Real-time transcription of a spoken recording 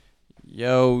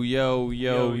Yo, yo,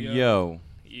 yo, yo.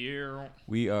 Yeah.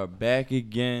 We are back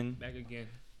again. Back again.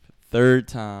 Third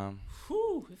time.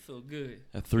 Whew, it feels good.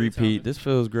 A three-peat. This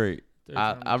feels great. Third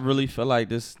I really feel like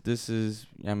this is,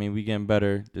 I mean, we getting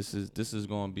better. This is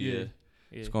going to be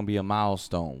it's going to be a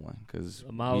milestone one cuz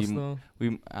a milestone.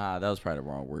 That was probably the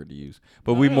wrong word to use.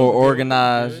 But No, we that more was good,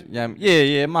 organized. that was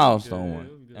Yeah, milestone good, one.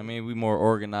 that was good. I mean, we more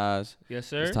organized Yes,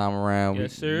 sir. this time around.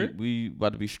 Yes, sir. We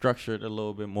about to be structured a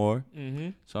little bit more. Mm-hmm.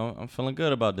 So I'm feeling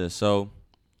good about this. So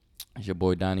it's your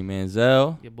boy Donnie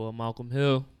Manziel. Your boy Malcolm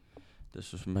Hill.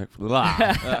 Disrespectful.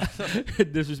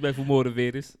 Disrespectful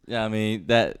motivators. Yeah, I mean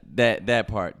that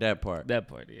part. That part,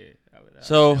 yeah.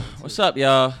 So what's up,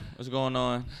 y'all? What's going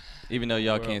on? Even though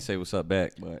y'all World. can't say what's up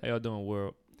back, but How y'all doing,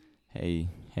 world? hey.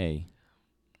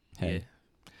 Yeah.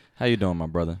 How you doing, my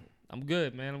brother? I'm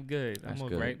good, man. I'm good. That's I'm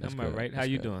good. alright. That's I'm good. alright. How That's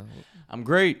you good. doing? I'm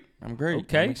great.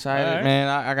 Okay. I'm excited, All right. man.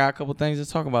 I got a couple things to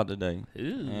talk about today,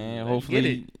 Ooh, and let's get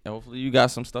it. hopefully you got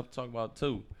some stuff to talk about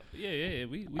too. Yeah.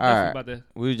 We All definitely right. about to.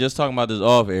 We were just talking about this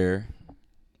off air,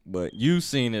 but you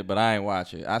seen it, but I ain't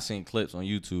watch it. I seen clips on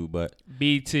YouTube, but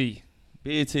BT.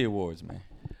 BET Awards, man.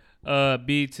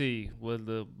 BT was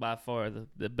by far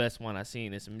the best one I've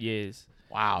seen in some years.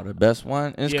 Wow, the best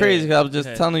one. And it's Yeah, crazy because I was just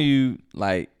okay. telling you,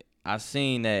 like, I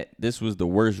seen that this was the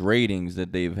worst ratings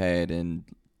that they've had in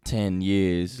 10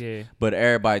 years. Yeah. But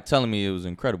everybody telling me it was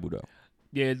incredible, though.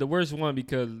 Yeah, the worst one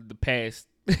because the past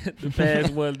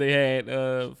one they had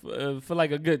for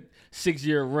like a good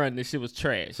 6-year run, this shit was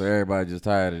trash. So everybody just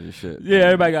tired of this shit. Yeah,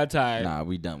 everybody got tired. Nah,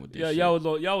 we done with this Yeah, shit.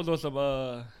 y'all was on some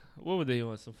what were they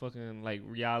on? Some fucking like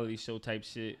reality show type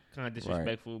shit, kind of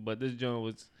disrespectful. But this joint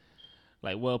was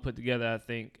like well put together. I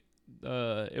think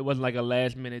it wasn't like a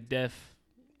last minute death.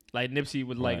 Like Nipsey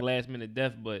was like Right. last minute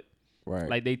death, but Right.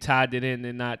 like they tied it in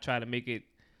and not try to make it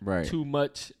right. too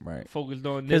much Right. focused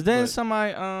on Because this. then but-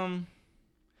 somebody,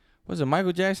 was it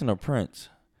Michael Jackson or Prince?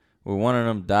 Where one of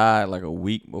them died like a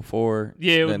week before.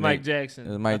 yeah, it was Then Mike they- Jackson. It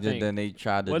was I Mike think. Then they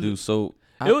tried to Was do it? so.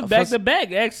 It was back to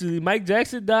back actually. Mike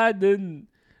Jackson died, then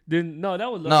no, that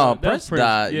was No, that was Prince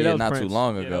died, that was not too Prince.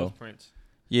 long Yeah, that ago. was Prince.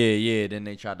 Yeah. Then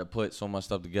they tried to put so much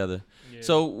stuff together. Yeah.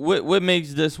 So what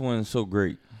makes this one so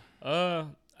great?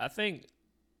 I think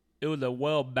it was a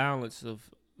well balance of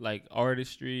like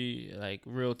artistry, like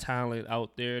real talent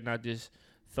out there, not just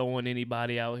throwing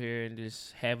anybody out here and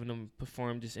just having them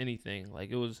perform just anything.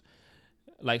 Like it was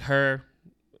like her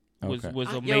was Okay.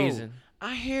 was amazing.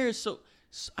 I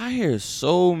hear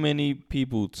so many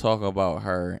people talk about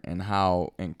her and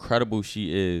how incredible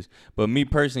she is, but me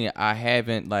personally, I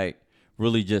haven't like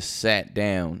really just sat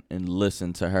down and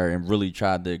listened to her and really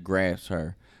tried to grasp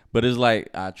her. But it's like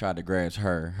I tried to grasp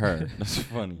her. That's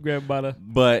funny. Grab by the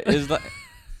But it's like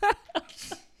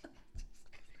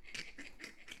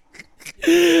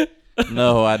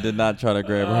no, I did not try to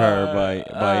grab her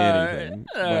by anything.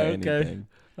 okay.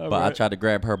 But I Alright. tried to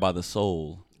grab her by the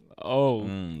soul. Oh,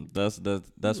 That's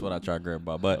what I try to grab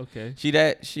by. But okay.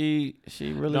 she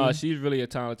really No, she's really a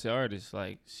talented artist.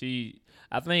 Like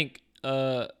I think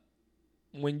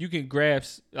when you can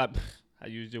grasp, I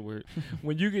used your word,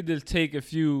 when you can just take a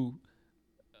few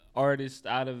artists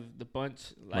out of the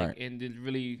bunch, like Right. and just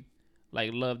really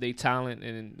like love their talent,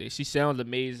 and she sounds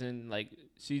amazing. Like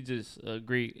she just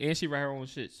great, and she write her own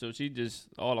shit, so she just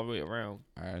all the way around.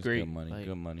 all right, that's great, good money. like-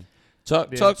 Good money. Talk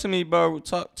Yeah. to me, bro.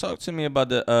 Talk to me about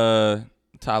the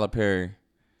Tyler Perry.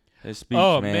 His speech,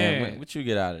 Oh, man. man. What you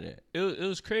get out of that? It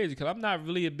was crazy because I'm not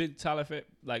really a big Tyler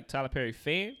Perry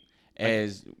fan.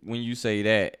 As when you say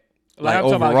that, Like, like I'm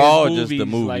talking about overall, his just the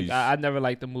movies. Like movies. I never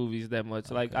liked the movies that much.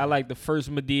 Like I like the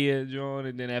first Medea joint,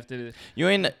 and then after the You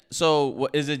ain't so.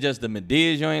 What is it? Just the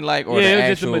Medeas you ain't like, or yeah, the it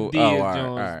was actual? just the Medea all right, joints.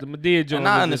 all right. The Medea joints. And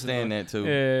I was just understand annoying. that too.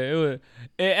 Yeah, it was.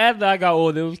 And after I got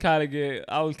older, it was kind of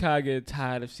I was kind of getting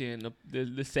tired of seeing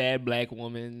the sad black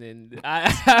woman, and I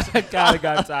kind of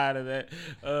got tired of that.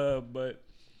 But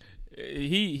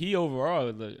he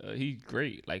overall, he's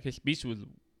great. Like his speech was,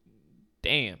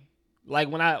 damn. Like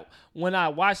when I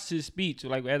watched his speech,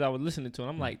 like as I was listening to it,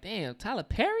 I'm like, damn, Tyler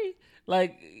Perry,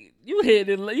 like you hit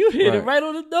it Right. right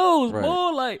on the nose, Right.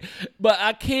 boy. Like, but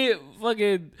I can't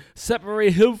fucking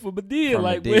separate him from Medea. From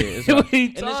Like Medea. when, It's when like- he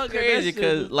And talking, it's crazy that shit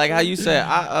because, was like how you said,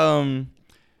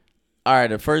 all right,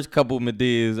 the first couple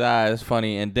Medeas, it's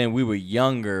funny, and then we were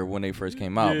younger when they first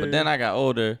came out, Yeah. but then I got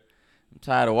older. I'm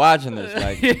tired of watching this.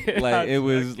 Like, Yeah, it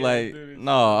was can't like, do this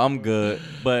no, shit I'm no good.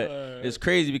 But more. it's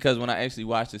crazy because when I actually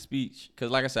watched the speech, because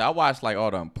like I said, I watched like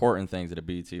all the important things of the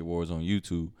BET Awards on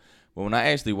YouTube. But when I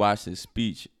actually watched his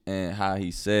speech and how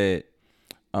he said,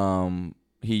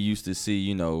 he used to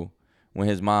see, when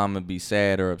his mom would be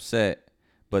sad or upset,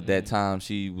 but that time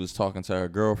she was talking to her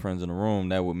girlfriends in the room,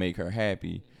 that would make her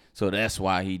happy. So that's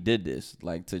why he did this,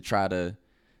 like to try to.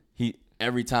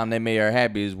 Every time they made her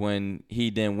happy is when he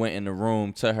then went in the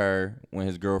room to her when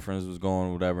his girlfriends was going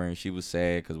or whatever, and she was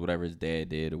sad because whatever his dad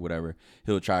did or whatever,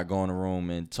 he'll try to go in the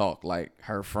room and talk like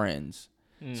her friends.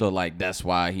 So like that's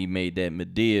why he made that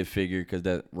Medea figure, because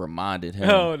that reminded him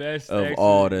of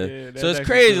all the. So it's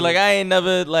crazy. Cool. Like I ain't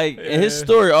never like his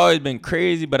story always been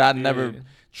crazy, but I never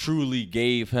truly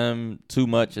gave him too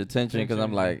much attention because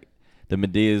I'm like the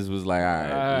Medeas was like, all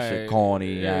right, this shit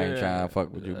corny. I ain't trying to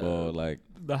fuck with you, boy. Like.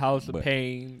 The House of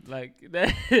Pain, like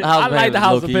that. I like the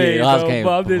House of Pain, but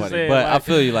I'm just saying. But like, I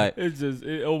feel you, like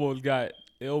it almost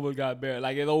got bad.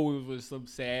 Like it always was some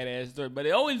sad ass story, but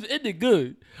it always ended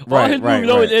good. All his movies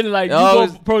always ended like you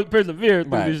gonna persevere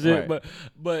through this shit. But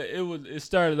it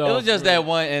started off. It was just that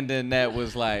one ending that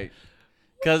was like,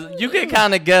 because you can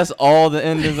kind of guess all the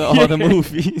endings of all the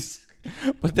movies,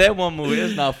 but that one movie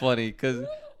is not funny because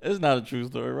it's not a true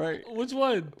story, right? Which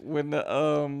one?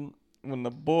 When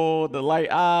the bull, the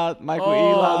light eyed Michael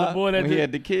Eli, the boy that when he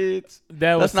had the kids.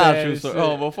 That's not a true story.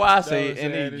 Oh, before I say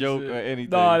any joke or anything.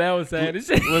 No, that was sad. Was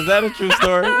that a true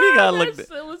story? We gotta look.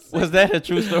 Was that a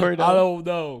true story though? I don't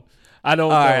know. All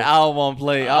right, I don't want to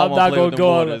play. I'm not gonna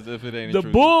go on if it ain't the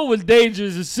bull was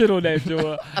dangerous as shit on that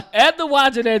show. After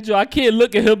watching that show, I can't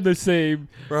look at him the same.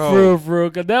 Bro. For real,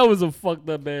 because that was a fucked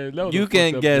up man. You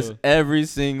can guess every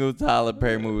single Tyler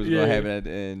Perry movie was gonna happen at the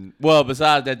end. Well,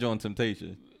 besides that joint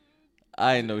Temptation.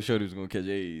 I didn't know Shorty was gonna catch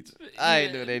AIDS. I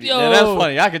didn't know that. Now, that's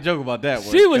funny. I could joke about that one.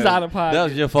 She was out of pocket. That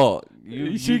was your fault.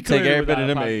 You take every bit of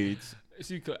them AIDS.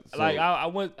 She could, like I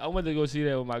went to go see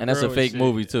that with my girl. And that's a fake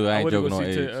movie too. I ain't joking on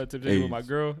AIDS. Temptation with my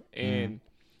girl, and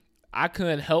I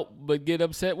couldn't help but get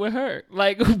upset with her.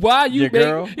 Like, why you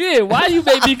why you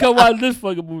make me come watch this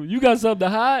fucking movie? You got something to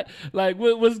hide? Like,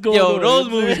 what's going on? Yo, those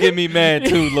movies get me mad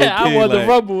too, low key. I want to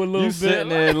rumble a little bit. You sitting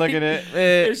there looking at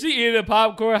and she eating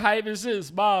popcorn, hype and shit,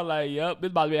 smile like, yup, it's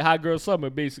about to be a hot girl summer,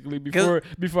 basically, before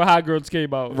Hot Girls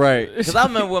came out. Right. Because I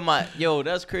remember with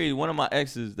that's crazy. One of my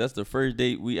exes, that's the first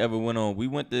date we ever went on. We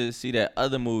went to see that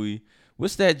other movie.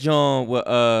 What's that John with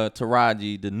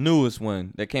Taraji, the newest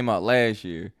one that came out last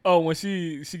year? Oh, when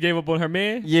she gave up on her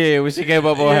man? Yeah, when she gave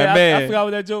up on her man. I forgot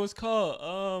what that joint was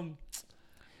called.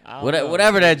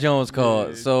 Whatever that joint was called.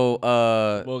 Yeah. So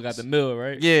well, got the mill,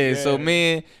 right? Yeah, so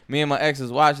me and my ex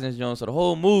was watching this joint. So the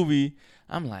whole movie,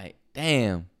 I'm like,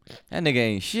 damn. That nigga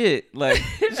ain't shit. Like,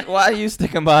 why you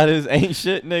sticking by this ain't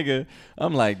shit nigga?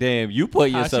 I'm like, damn, you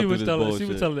put yourself through this bullshit. She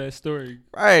was telling that story.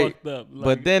 Right. Fucked up. Like,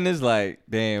 but then it's like,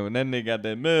 damn, when that nigga got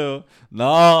that mill,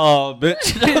 no,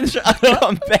 bitch, don't try to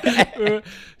come back.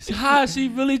 How she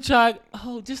really tried,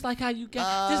 just like how you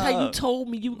got, just how you told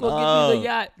me you gonna get me the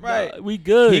yacht. Right. No, we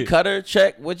good. He cut her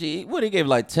check. What he gave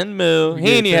like 10 mil. He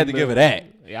ain't even had to give her that.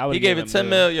 Yeah, he gave it 10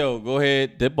 mil. Yo, go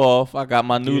ahead, dip off. I got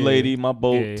my new lady, my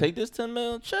boat. Yeah. Take this 10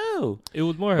 mil, chill. It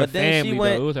was more her family, though.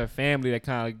 It was her family that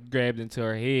kind of grabbed into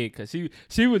her head because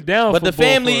she was down. But for the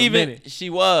family, even she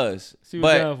was. She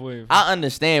was down for him. I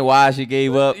understand why she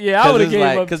gave up. Yeah, I would have gave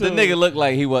up because the nigga looked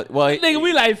like he was. Well, nigga,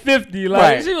 we like 50. Like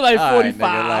right. She was like 45,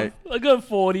 right, nigga, a good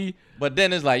 40. But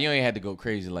then it's like you ain't had to go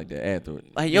crazy like that afterward.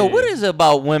 Like, yo, what is it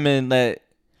about women that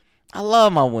I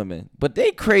love my women, but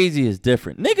they crazy is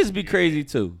different. Niggas be crazy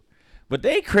too. But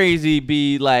they crazy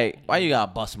be like, why you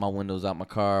gotta bust my windows out my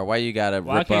car? Why you gotta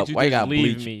rip up? Why you gotta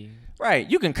bleach me? Right,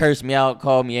 you can curse me out,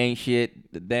 call me ain't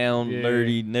shit, the down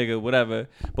nerdy nigga, whatever.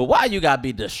 But why you gotta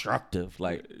be destructive?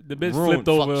 Like the bitch flipped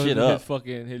over his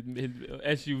fucking his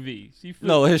SUV.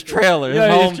 His trailer, his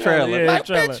home trailer. Yeah, like,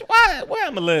 bitch, where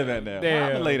I'ma live at now? Where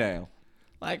I'ma lay down?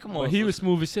 Like, come on. He was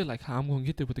smooth as shit. Like, how I'm gonna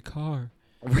get there with the car?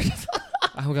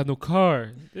 I don't got no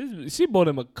car. She bought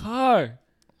him a car.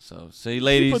 So, see,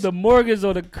 ladies. She put the mortggage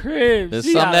on the crib. To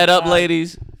sum that up,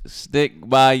 ladies, stick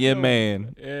by your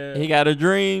man. Yeah. He got a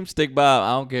dream, stick by him.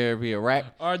 I don't care if he a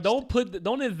rap. Or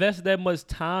don't invest that much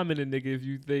time in a nigga if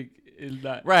you think it's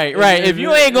not. Right. If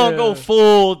you ain't going to go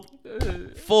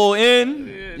full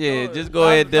in, just go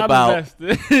ahead and dip out. You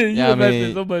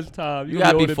invested so much time. You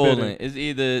got to be full in. It's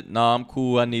either, I'm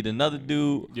cool, I need another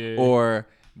dude, or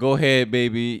go ahead,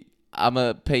 baby, I'm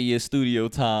going to pay your studio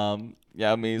time.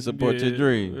 Yeah, I mean, support your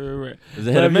dream. Right. Is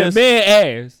it hit or miss?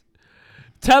 Man ass.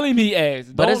 Telling me ass.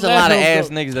 But there's a lot of ass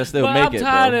niggas that still make it, bro.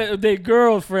 I'm tired of their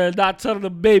girlfriend not telling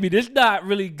them, baby, this not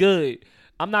really good.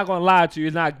 I'm not going to lie to you.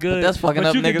 It's not good. But that's fucking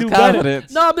up niggas'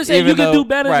 confidence. No, I'm just saying you can do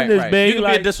better than this, baby. You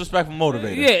can be a disrespectful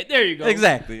motivator. Yeah, there you go.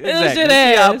 Exactly.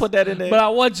 I'll put that in there. But I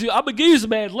want you. I'm going to give you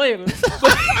some ass later.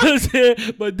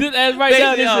 But this ass right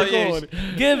now, this is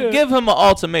going. Give him an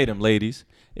ultimatum, ladies.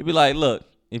 It'd be like, look,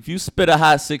 if you spit a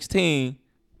hot 16,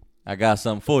 I got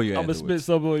something for you. I'm gonna afterwards.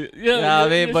 spit some on you. You know what I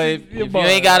mean? But if you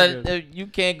ain't got if you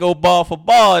can't go ball for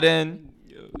ball, then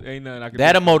ain't nothing I can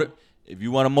that'll do. motivate. If you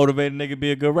want to motivate a nigga to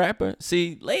be a good rapper,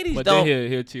 see, ladies But don't.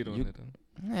 then he'll cheat on it.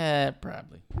 Though.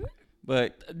 Probably.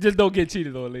 But Just don't get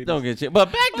cheated on, ladies. don't get cheated.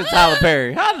 But back to Tyler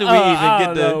Perry. How did we even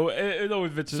get the? No, it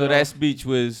always ventured So off. that speech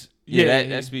was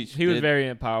that speech. He was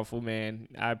very powerful, man.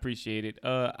 I appreciate it.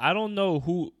 I don't know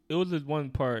who it was. This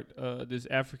one part. This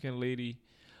African lady.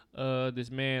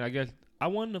 This man. I guess I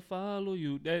wanted to follow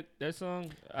you. That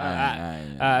song.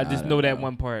 I just know that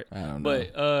one part. I don't know.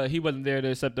 But he wasn't there to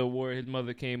accept the award. His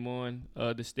mother came on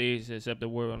the stage to accept the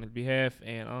award on his behalf,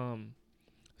 and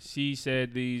she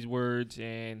said these words,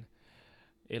 and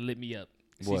it lit me up.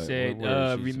 She said,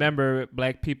 "Remember,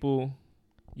 black people,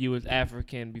 you was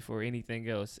African before anything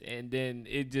else." And then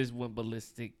it just went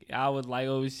ballistic. I was like,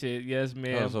 "Oh shit, yes,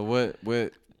 ma'am." So what?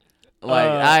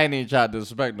 Like I ain't even trying to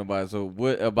disrespect nobody. So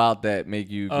what about that make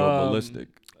you go ballistic?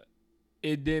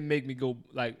 It did make me go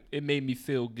like it made me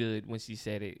feel good when she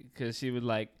said it, because she was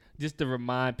like, just to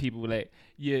remind people that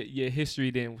your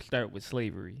history didn't start with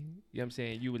slavery. You know what I'm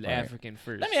saying? You was African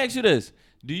first. Let me ask you this: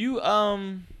 do you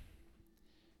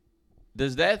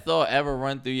does that thought ever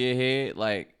run through your head?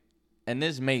 Like, and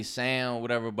this may sound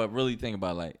whatever, but really think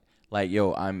about like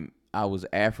yo, I was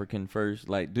African first.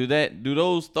 Like, do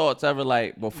those thoughts ever,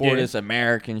 like, before this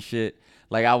American shit?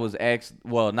 Like, I was asked,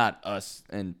 well, not us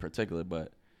in particular,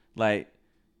 but like,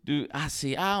 I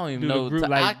don't even know.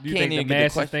 I do you can't think even the get the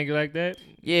masses question. think like that?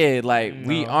 Yeah, like No.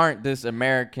 we aren't this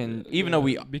American, even though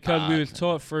we because we was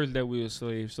taught first that we were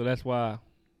slaves, so that's why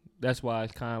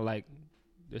it's kind of like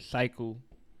the psychological,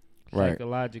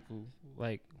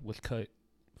 like, was cut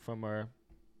from our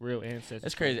real ancestors.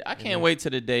 That's crazy. I can't wait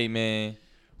till the day, man.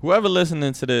 Whoever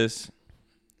listening to this,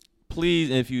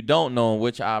 please, if you don't know,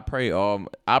 which I pray I'm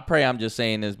just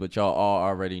saying this, but y'all all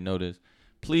already know this.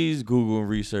 Please Google and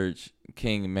research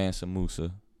King Mansa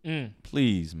Musa.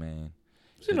 Please, man.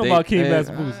 You know about King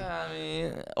Mansa Musa? I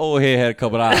mean, old head had a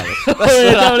couple dollars. Old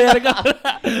head had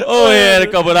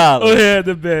a couple dollars. Old head had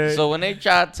the bag. So when they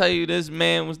try to tell you this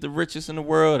man was the richest in the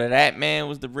world, or that man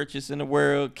was the richest in the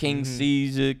world, King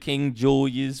Caesar, King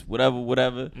Julius,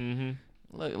 whatever.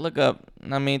 Look up.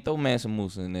 I mean, throw Mansa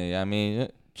Musa in there. I mean,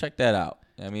 check that out.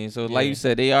 I mean, so like you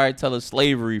said, they already tell us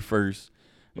slavery first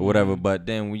or whatever. But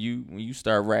then when you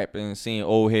start rapping and seeing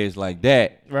old heads like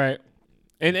that, right?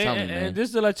 And me, and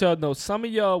just to let y'all know, some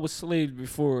of y'all was slaves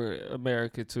before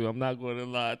America too. I'm not going to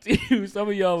lie to you. Some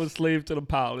of y'all was slaves to the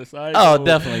palace.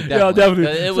 Definitely. Y'all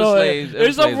definitely. It was slaves.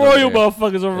 There's some royal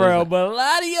motherfuckers around, but a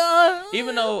lot of y'all.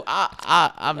 Even though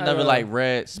I've never like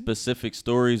read specific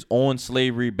stories on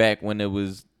slavery back when it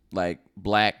was like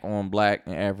black on black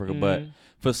in Africa, but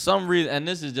for some reason, and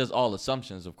this is just all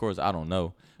assumptions, of course, I don't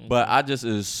know, but I just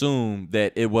assume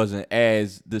that it wasn't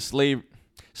as the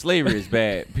Slavery is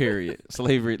bad, period.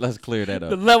 Slavery, let's clear that up.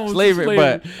 The levels slavery,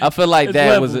 but I feel like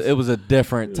that levels. it was a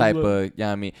different type of, you know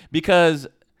what I mean? Because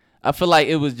I feel like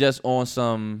it was just on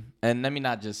some, and let me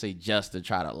not just say just to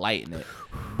try to lighten it,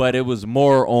 but it was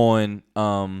more on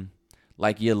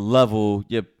like your level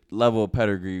of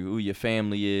pedigree, who your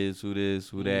family is, who this,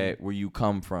 who that, where you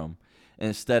come from,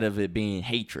 instead of it being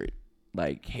hatred.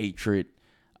 Like hatred,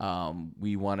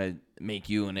 we want to make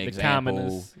you an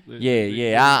example.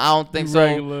 I don't think so.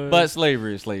 Regular. But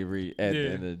slavery is slavery at the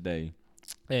end of the day.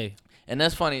 Hey, and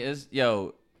that's funny.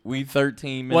 We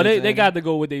 13 minutes. Well, they got to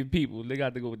go with their people. They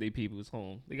got to go with their people's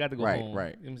home. They got to go home.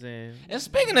 Right. You know what I'm saying? And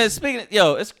speaking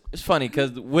of, it's funny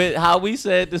because with how we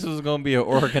said this was gonna be an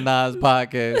organized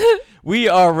podcast, we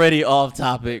already off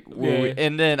topic.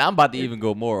 And then I'm about to even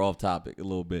go more off topic a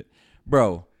little bit,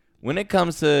 bro. When it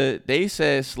comes to, they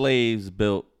said slaves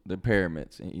built the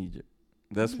pyramids in Egypt.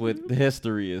 That's what the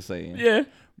history is saying. Yeah.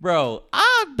 Bro,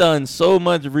 I've done so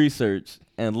much research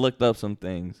and looked up some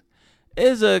things.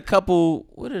 There's a couple,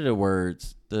 what are the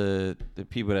words? The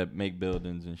people that make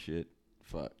buildings and shit.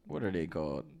 Fuck. What are they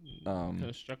called?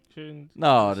 Construction.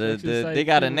 No, they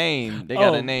got a name. They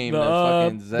got a name.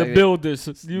 The builders.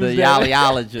 The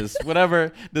yaliologists.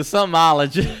 Whatever. The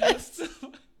somethologists.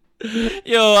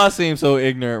 Yo, I seem so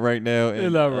ignorant right now.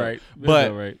 It's all right.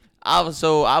 But all right.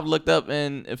 I've looked up,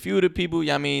 and a few of the people,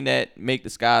 that make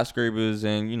the skyscrapers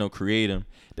and create them,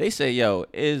 they say,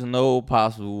 there's no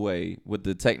possible way with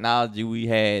the technology we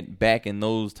had back in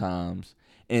those times,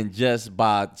 and just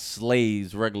by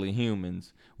slaves, regular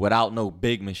humans, without no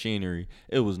big machinery,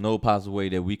 it was no possible way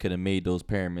that we could have made those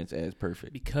pyramids as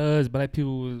perfect. Because black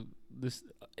people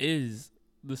is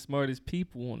the smartest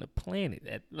people on the planet.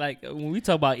 Like when we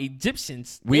talk about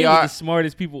Egyptians, they were the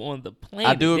smartest people on the planet.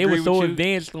 I do agree with you. They were so with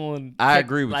advanced on. I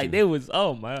agree with you. Like they was.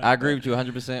 Oh my. I agree with you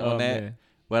 100% on that. Man.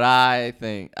 But I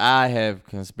think I have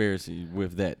conspiracy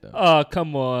with that though. Oh,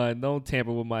 come on. Don't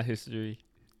tamper with my history.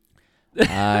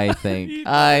 I think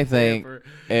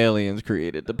aliens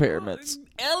created the pyramids.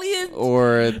 Aliens?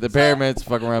 Or the pyramids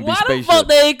fuck around be Why the spaceships. fuck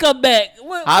they ain't come back?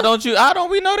 How don't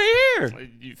we know they're here?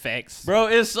 Facts.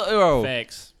 Bro,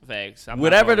 Facts.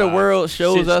 Whatever the world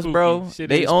shows Shit us, spooky. bro, Shit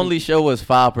they is only spooky. show us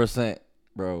 5%,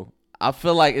 bro. I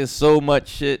feel like it's so much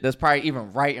shit that's probably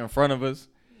even right in front of us.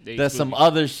 There's some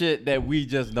other shit that we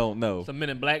just don't know. Some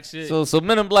Men in Black shit. So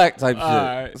Men in Black type shit.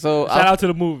 Right. So shout out to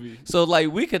the movie. So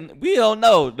like we don't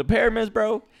know the pyramids,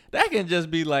 bro. That can just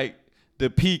be like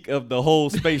the peak of the whole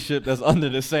spaceship that's under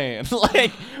the sand.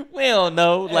 Like we don't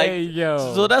know. Like Hey,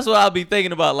 yo. So that's what I'll be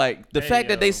thinking about. Like the fact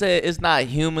that yo. they said it's not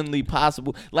humanly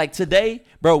possible. Like today,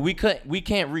 bro, we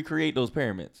can't recreate those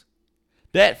pyramids.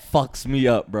 That fucks me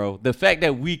up, bro. The fact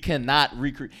that we cannot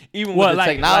recreate, even with the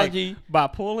technology, by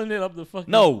pulling it up the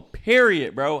fucking. no,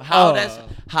 period, bro.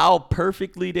 How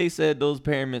perfectly they said those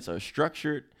pyramids are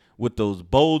structured with those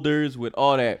boulders, with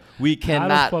all that. We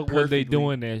cannot. How the fuck were they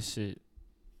doing that shit?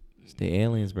 It's the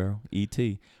aliens, bro.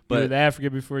 E.T. But you But was Africa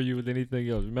before you was anything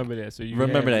else. Remember that. So you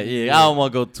remember that. Yeah, I don't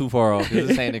want to go too far off because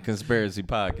this ain't a conspiracy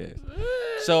podcast.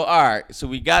 So all right, so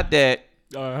we got that.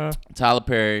 Tyler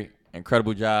Perry,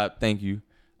 incredible job. Thank you.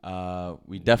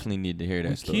 We definitely need to hear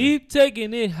that story. Keep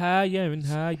taking it higher and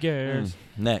higher.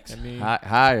 Next, I mean-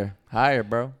 higher,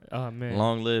 bro. Oh man,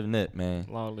 Long live Nip, man.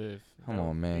 long live. Come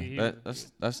on, man.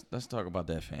 Let's talk about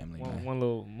that family, man. One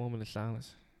little moment of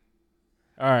silence.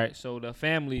 All right, so the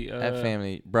family. That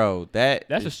family, bro.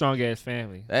 That's a strong ass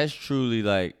family. That's truly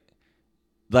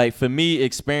like for me,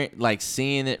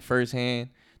 seeing it firsthand.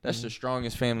 That's the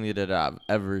strongest family that I've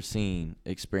ever seen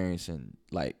experiencing.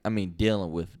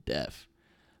 Dealing with death.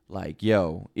 Like,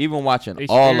 yo, even watching They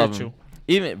all spiritual. of them,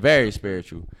 even very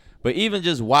spiritual. But even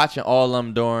just watching all of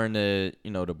them during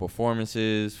the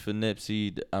performances for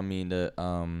Nipsey,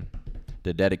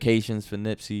 the dedications for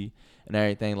Nipsey and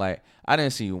everything. Like, I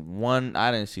didn't see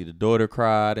the daughter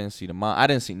cry. I didn't see the mom. I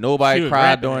didn't see nobody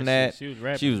cry during that.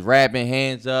 She was rapping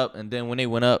hands up. And then when they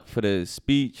went up for the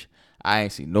speech, I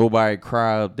ain't see nobody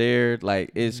cry up there.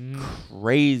 Like, it's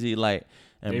crazy. Like,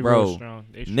 and They bro, real strong.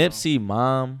 They strong. Nipsey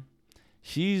mom,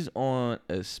 she's on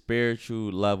a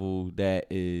spiritual level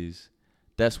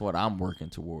that's what I'm working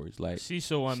towards. Like, She's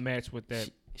so unmatched with that.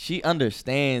 she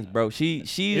understands, bro. She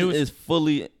is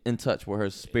fully in touch with her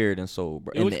spirit and soul,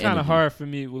 bro. It was kind of hard for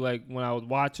me, like when I was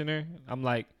watching her. I'm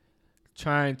like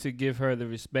trying to give her the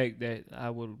respect that I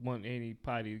would want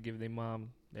anybody to give their mom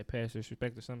that past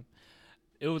respect or something.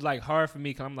 It was like hard for me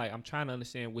because I'm trying to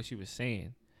understand what she was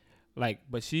saying. Like,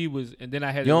 but she was, and then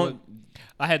I had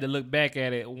to look back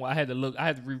at it. I had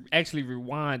to actually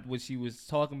rewind what she was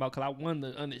talking about because I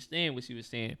wanted to understand what she was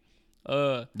saying.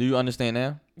 Do you understand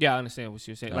now? Yeah, I understand what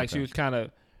she was saying. Like, Okay. she was kind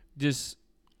of just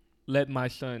let my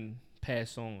son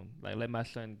pass on. Like, let my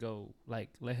son go. Like,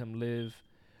 let him live.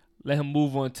 Let him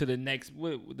move on to the next.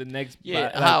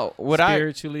 Yeah.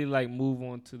 Spiritually, move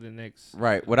on to the next.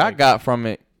 Right. What I got from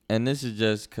it, and this is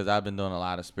just because I've been doing a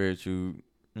lot of spiritual,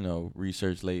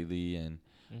 research lately,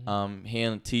 and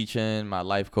him teaching, my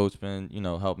life coach been,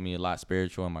 helping me a lot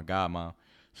spiritual, and my godmom.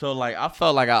 So I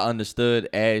felt like I understood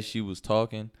as she was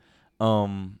talking.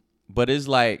 But it's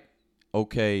like,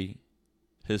 okay,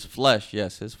 his flesh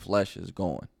is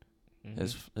going.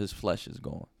 His flesh is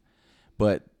going.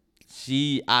 But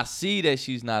I see that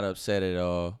she's not upset at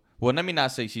all. Well, let me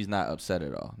not say she's not upset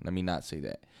at all. Let me not say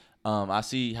that. I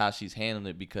see how she's handling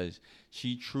it because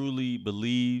she truly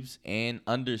believes and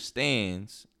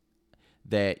understands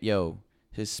that,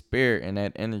 his spirit and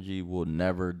that energy will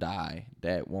never die.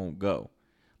 That won't go.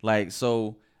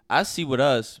 So I see with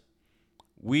us,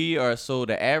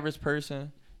 the average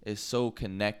person is so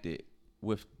connected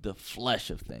with the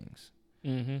flesh of things.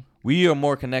 Mm-hmm. We are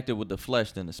more connected with the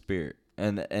flesh than the spirit,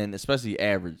 and especially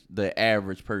the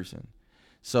average person.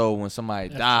 So when somebody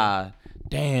died,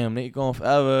 damn, they going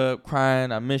forever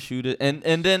crying. I miss you, and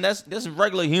then that's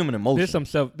regular human emotion. I'm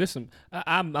selfish like that.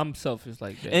 I'm selfish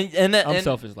like that.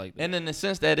 And in the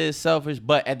sense that is selfish,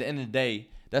 but at the end of the day,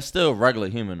 that's still regular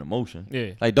human emotion.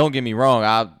 Yeah. Like, don't get me wrong.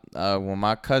 When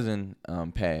my cousin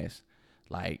passed,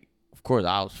 of course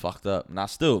I was fucked up, and I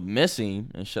still miss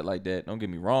him and shit like that. Don't get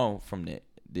me wrong from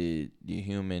the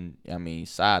human,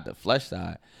 side, the flesh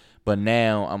side. But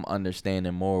now I'm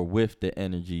understanding more with the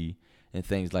energy and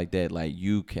things like that. Like,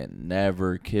 you can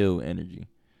never kill energy.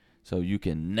 So you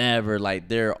can never,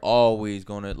 they're always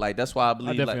gonna, that's why I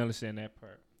believe. I definitely understand that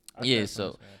part. Yeah,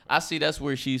 so I see that's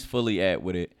where she's fully at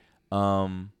with it.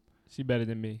 She better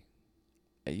than me.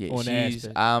 Yeah, On the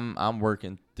aspect. I'm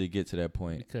working to get to that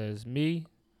point. Because me,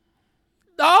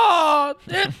 no,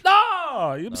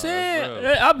 No, you know what I'm No, saying?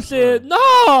 that's real. I'm saying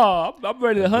no. I'm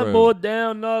ready to That's hunt real. more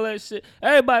down and all that shit.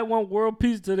 Everybody want world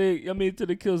peace till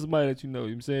to kill somebody that you know.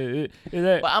 You know what I'm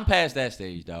saying? But I'm past that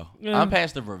stage though. Yeah. I'm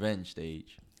past the revenge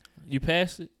stage. You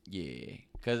passed it? Yeah,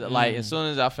 cause like as soon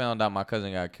as I found out my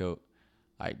cousin got killed,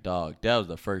 like dog, that was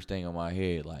the first thing on my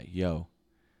head. Like, yo,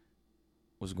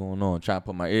 what's going on? Trying to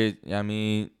put my ears. I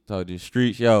mean, talk to the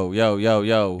streets. Yo, You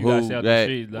gotta who stay out the that?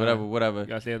 streets, dog. Whatever. You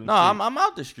gotta stay out them No, streets. I'm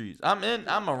out the streets.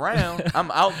 I'm around.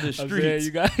 I'm out the I'm saying streets.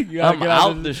 you gotta I'm get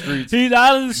out the streets. He's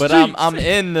out of the streets. But I'm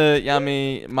in the. I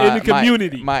mean, my In the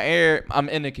community. My air. I'm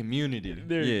in the community.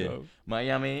 There you yeah.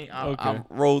 go. I mean, I Okay.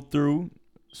 rolled through,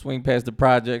 swing past the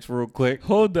projects real quick.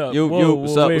 Hold up. Yo, Whoa,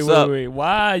 what's whoa, up, wait, what's wait, up? wait.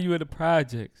 Why are you in the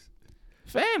projects?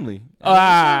 Family.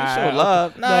 Ah, show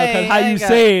love. No, because how you got-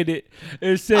 saying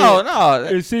it said, Oh no,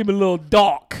 it seemed a little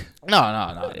dark.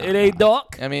 no. It ain't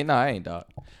dark. I mean, no, I ain't dog.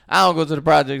 I don't go to the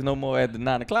projects no more at the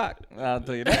 9 o'clock. I'll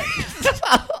tell you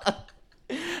that.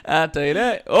 I'll tell you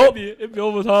that. Oh, It'd be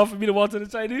almost hard for me to walk to the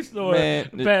Chinese store Man,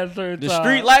 past certain the time.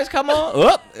 street lights come on.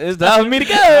 Oh, it's time for me to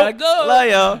go. Gotta go. Love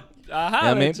y'all.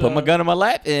 I I mean, put my gun in my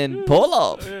lap and pull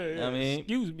off. Yeah, I mean,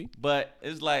 excuse me. but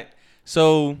it's like,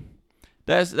 so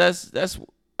that's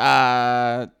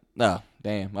no,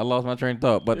 damn, I lost my train of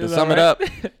thought. But to It's sum it alright.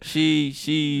 up, she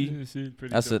She's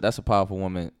pretty dope. that's a powerful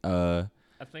woman. I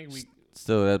think we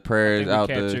Still that prayers out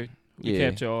there. We Yeah.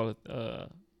 captured all.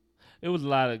 It was a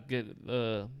lot of good.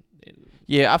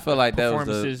 Yeah, I feel like that was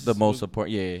Performances the most was-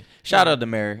 important. Yeah, shout out to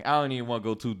Mary. I don't even want to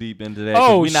go too deep into that.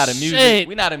 Oh, we not a music. shit.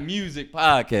 We not a music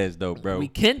podcast though, bro. We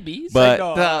can be, But Say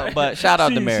no. but shout out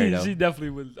to She- Mary she, though. She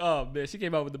definitely was. Oh man, she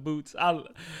came out with the boots. The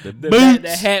The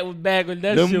boots. hat was back when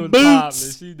that Them shit was boots.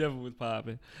 popping. She definitely was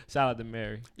popping. Shout out to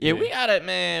Mary. Yeah, we got it,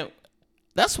 man.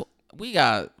 That's what we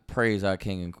got. Praise our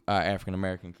king and African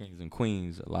American kings and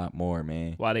queens a lot more,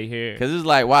 man. Why they here? Cause it's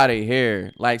like why they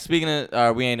here. Like speaking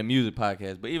of, we ain't a music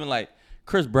podcast, but even like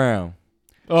Chris Brown,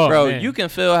 Oh, bro, man. you can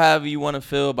feel however you want to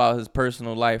feel about his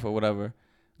personal life or whatever.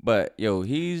 But yo,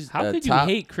 he's How a could top,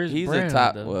 you hate Chris he's Brown? a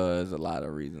top. though? Well, there's a lot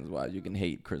of reasons why you can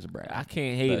hate Chris Brown. I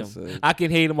can't hate That's him. a- I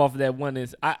can hate him off of that one. I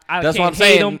That's can't what I'm hate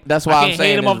saying. Him. That's why I I'm can't saying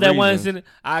hate him off there's that one. reasons. Incident.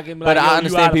 I can be But like, I yo,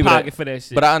 understand you out of people that- pocket for that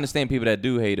shit. But I understand people that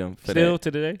do hate him for Still that.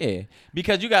 to today, Yeah,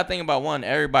 because you got to think about one.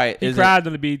 Everybody he isn't. cried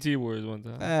on the BET Awards one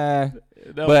time.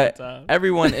 That but one time.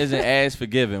 everyone isn't as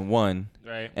forgiving. One,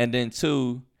 Right. and then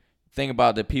two, think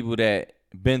about the people that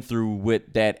been through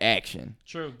with that action.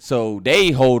 True. So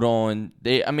they hold on.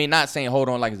 I mean, not saying hold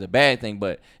on like it's a bad thing,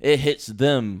 but it hits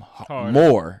them Harder.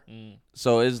 more. Mm.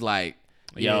 So it's like,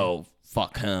 Yeah. yo,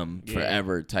 fuck him Yeah.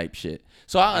 forever type shit.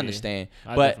 So I understand.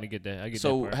 I but definitely get that. I get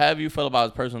so that part. how have you feel about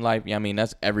his personal life? Yeah, I mean,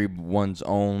 that's everyone's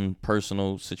own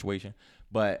personal situation.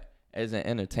 But as an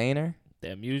entertainer,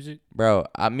 That music. bro,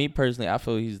 me personally, I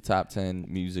feel he's a top 10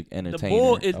 music entertainer. The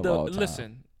bull is of the all time.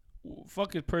 listen.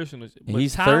 Fuck his personal. And But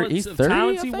he's talent, 30. He's 30.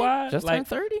 I think? wise, Just like turned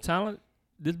 30. talent.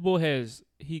 This bull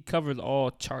he covers all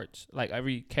charts, like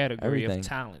every category Everything. of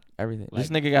talent. Everything. Like,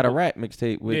 this nigga got a rap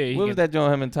mixtape with. Yeah, he what was can- that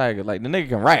joint him and Tiger? Like the nigga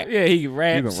can rap. Yeah, he can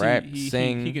rap. You can rap,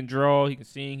 sing. He can draw. He can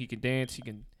sing. He can dance. He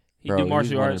Bro, do he's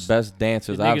martial one arts. of the best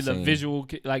dancers The I've nigga's a seen. visual,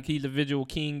 like he's a visual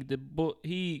king.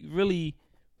 He really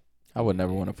I would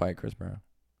never want to fight Chris Brown.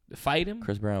 fight him.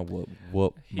 Chris Brown will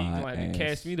whoop He my gonna have ass. to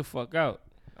cash me the fuck out.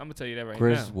 I'm gonna tell you that right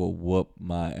Chris now. will whoop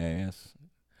my ass.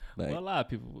 Like, Well, a lot of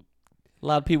people. a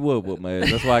lot of people would whoop my ass.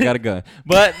 That's why I got a gun.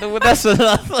 But that's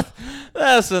another.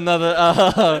 That's another.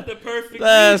 The perfect.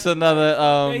 That's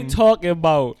another. They talking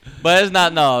about. But it's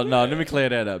not. No. Let me clear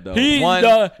that up though. He hold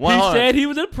on. said he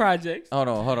was in projects. Hold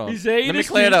on. He said he Let in me the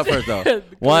clear it up streets. first though. Clear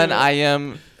One, it up. I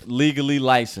am legally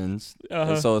licensed,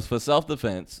 Uh-huh. so it's for self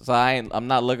defense. So I'm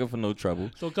not looking for no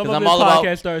trouble. So come 'Cause up I'm in this all about-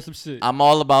 podcast, start some shit. I'm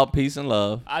all about peace and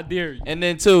love. I dare you. And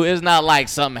then two, it's not like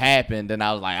something happened and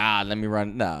I was like, let me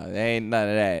run. No, it ain't none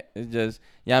of that. It's just,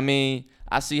 I mean,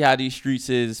 I see how these streets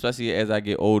is, especially as I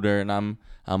get older and I'm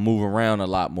moving around a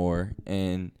lot more.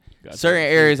 And Gotcha. certain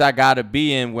areas I gotta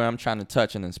be in where I'm trying to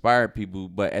touch and inspire people.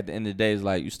 But at the end of the day, it's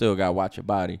like you still gotta watch your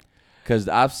body. Cause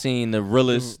I've seen the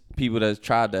realest people that's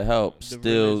tried to help The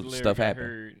still realest stuff lyric I happen.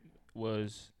 heard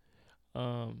was,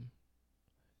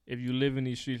 if you live in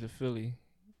these streets of Philly,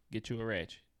 get you a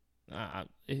ratchet.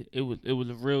 It was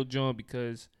a real joint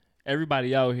because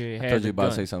everybody out here I has thought you a about to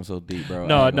gun. say something so deep, bro.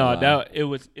 No, I ain't gonna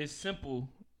lie. it's simple,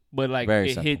 but like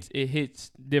Very it simple.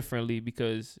 hits differently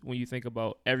because when you think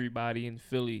about everybody in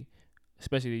Philly,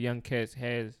 especially the young cats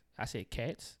I said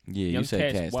cats. Yeah, Young you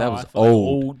said cats. wow, That I was feel like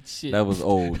old. shit. That was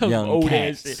old. That was Young old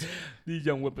ass cats. shit. These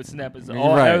young whippersnappers. You're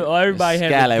right. Everybody has a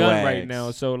gun Scallywags. right now.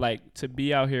 So like to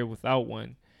be out here without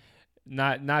one,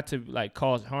 not to like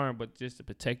cause harm, but just to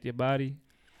protect your body.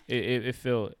 It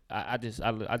felt I just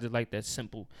like that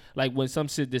simple. Like when some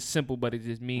shit just simple, but it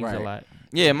just means a Right. lot.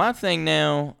 Yeah, my thing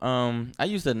now, I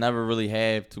used to never really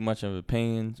have too much of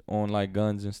opinions on like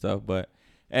guns and stuff, but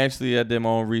actually I did my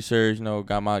own research,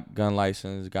 got my gun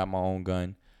license, got my own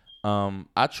gun.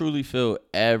 I truly feel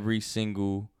every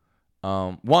single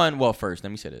well, first, let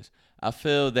me say this. I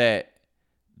feel that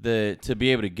to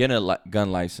be able to get a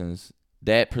gun license,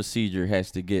 that procedure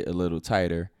has to get a little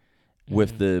tighter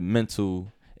with the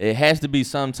mental. It has to be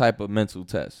some type of mental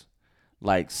test,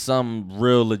 like some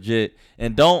real legit.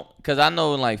 And because I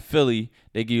know in like Philly,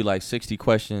 they give you like 60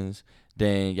 questions.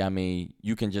 Then I mean,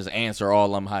 you can just answer all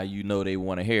of them how you know they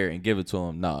want to hear it and give it to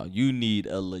them. No, you need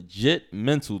a legit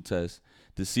mental test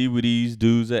to see where these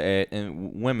dudes are at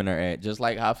and women are at. Just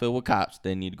like how I feel with cops,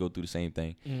 they need to go through the same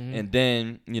thing. And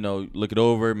then look it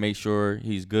over, make sure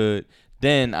he's good.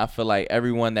 Then I feel like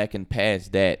everyone that can pass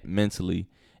that mentally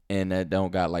and that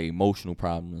don't got like emotional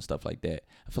problems and stuff like that,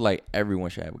 I feel like everyone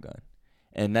should have a gun.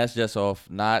 And that's just off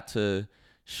not to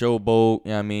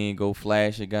showboat, go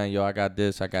flash a gun, yo, I got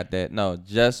this, I got that. No,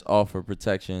 just offer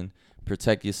protection.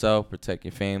 Protect yourself, protect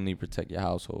your family, protect your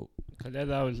household. Cause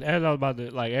as I was about to,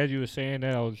 like, as you were saying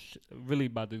that, I was really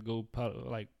about to go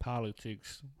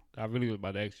politics. I really was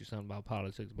about to ask you something about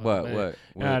politics. But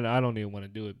What? I don't even want to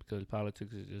do it because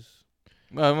politics is just.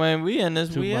 Well, man, we in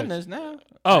this now.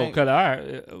 Oh, cause all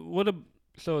right.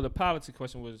 So the politics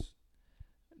question was,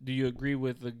 do you agree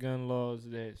with the gun laws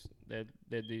that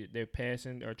they're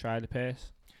passing or tried to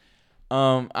pass?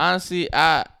 Honestly,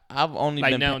 I've only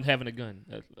like been now having a gun.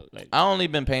 I only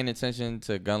been paying attention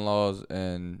to gun laws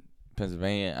in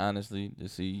Pennsylvania, honestly, to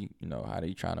see how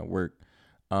they trying to work.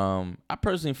 I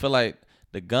personally feel like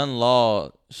the gun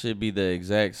law should be the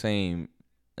exact same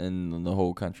in the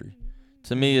whole country.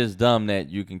 To me, it's dumb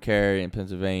that you can carry in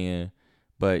Pennsylvania,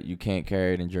 but you can't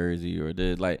carry it in Jersey or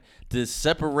to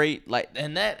separate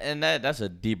and that's a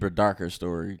deeper, darker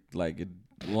story, like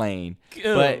lane.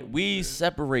 But we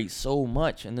separate so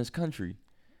much in this country.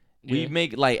 Yeah. We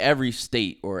make like every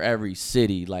state or every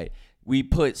city, like we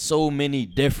put so many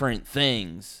different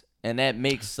things, and that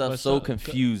makes stuff so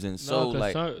confusing.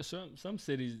 Some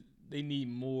cities they need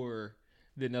more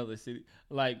than other cities.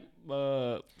 Like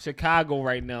Chicago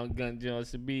right now, gun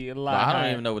guns to be a lot. I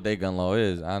don't even know what their gun law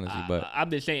is, honestly. But I'm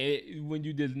just saying when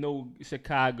you just know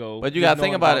Chicago. But you gotta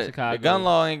think about it. Chicago. The gun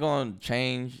law ain't gonna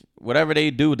change. Whatever they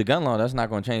do with the gun law, that's not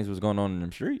gonna change what's going on in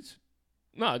them streets.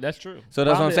 No, that's true. So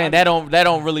that's what I'm saying. That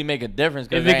don't really make a difference.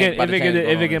 If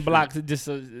it can block just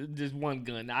one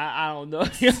gun, I don't know.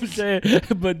 You know what I'm saying?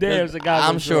 But damn, Chicago.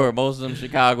 I'm sure most of them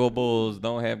Chicago Bulls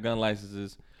don't have gun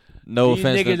licenses. No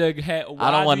offense.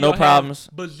 I don't want no problems.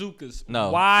 Bazookas.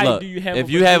 No. Why do you have? If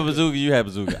you have a bazooka, you have a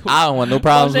bazooka. I don't want no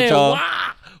problems with y'all.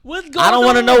 Why? What's going on? I don't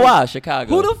want to know why.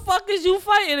 Chicago. Who the fuck is you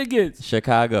fighting against?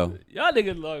 Chicago. Y'all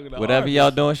niggas long. Whatever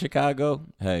y'all doing, Chicago.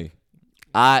 Hey.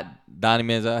 Donnie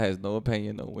Manziel has no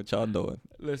opinion on what y'all doing.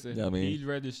 Listen, he's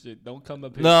registered. Don't come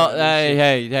up here. No,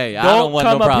 hey. I don't want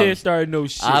no problems. Don't come up here starting no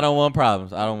shit. I don't want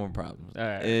problems. All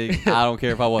right. I don't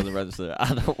care if I wasn't registered.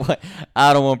 I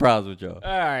don't want problems with y'all.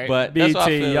 All right. But BT, that's what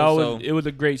I feel, it was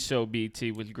a great show.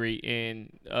 BT was great, and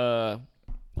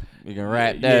we can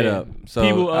wrap that up. So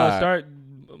people start.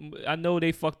 I know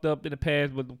they fucked up in the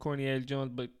past with Corny Ass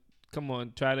Jones, but come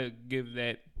on, try to give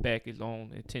that back his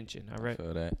own attention. All right, I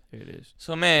feel that. Here it is.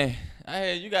 So man, I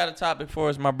hear you got a topic for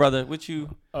us, my brother. What you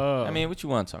want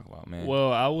to talk about, man?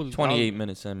 Well, I was 28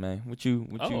 minutes in, man. What you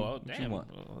damn, you want?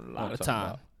 A lot of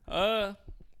time. I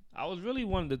really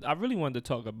wanted to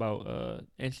talk about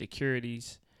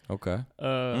insecurities. Okay.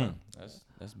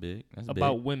 That's big. That's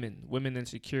about big. women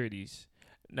insecurities.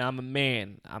 Now I'm a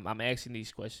man. I'm asking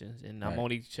these questions, and I'm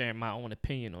only sharing my own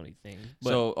opinion on these things. But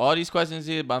so all these questions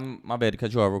here, my bad to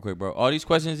cut you off real quick, bro. All these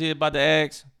questions here about to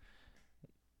ask.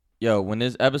 Yo, when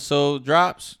this episode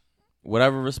drops,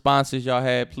 whatever responses y'all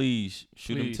had, please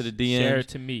shoot them to the DMs. Share it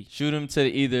to me. Shoot them to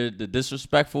either the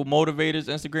Disrespectful Motivators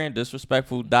Instagram,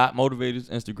 disrespectful.motivators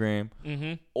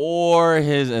Instagram, or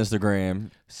his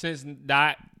Instagram. Since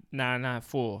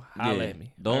 994. Holla at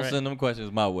me. Don't send them questions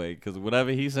my way, because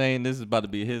whatever he's saying, this is about to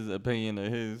be his opinion or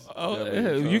his.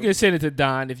 You can send it to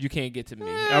Don if you can't get to me.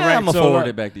 All right, I'm gonna forward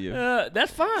it back to you.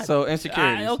 That's fine. So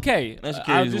insecurities.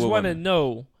 I just want to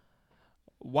know,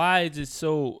 why is it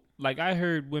so? Like, I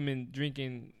heard women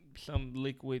drinking some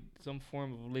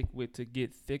form of liquid to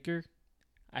get thicker.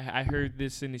 I heard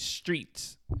this in the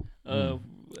streets. I'm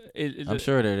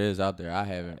sure that it is out there. I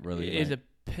haven't really. Is it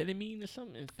Petamine or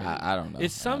something? I don't know.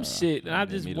 It's some shit, and I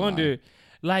just wonder,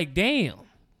 like, damn,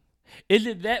 is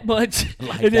it that much?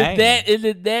 Like, is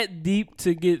it that deep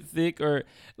to get thick, or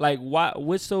like why?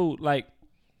 What's so like?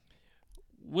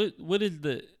 what is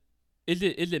the is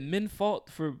it men's fault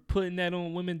for putting that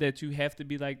on women that you have to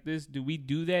be like this? Do we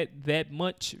do that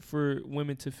much for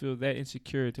women to feel that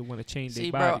insecure to want to change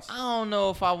their bodies? Bro, I don't know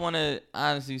if I want to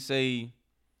honestly say.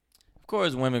 Of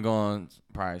course, women going to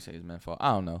probably say it's men's fault.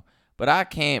 I don't know, but I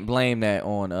can't blame that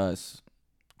on us.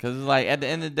 Cause it's like at the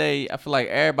end of the day, I feel like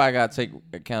everybody gotta take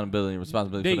accountability and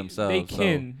responsibility for themselves. They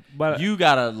can, but you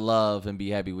gotta love and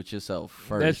be happy with yourself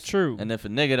first. That's true. And if a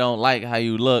nigga don't like how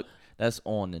you look, that's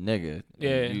on the nigga.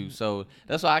 Yeah. So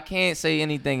that's why I can't say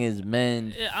anything is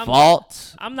men's I'm,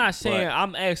 fault. I'm not saying.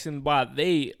 I'm asking why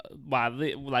they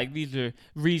like these are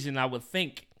reason I would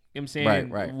think. You know what I'm saying?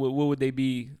 Right. What would they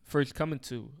be first coming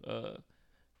to?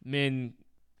 Men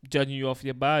judging you off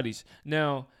your bodies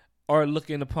now, or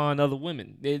looking upon other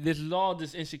women. There's all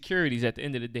this insecurities at the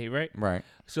end of the day, right? Right.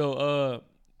 So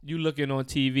you looking on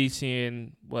TV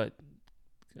seeing what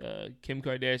Kim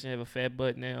Kardashian have a fat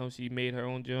butt now. She made her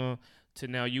own job. To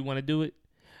now you want to do it.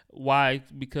 Why?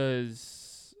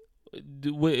 Because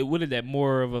what is that,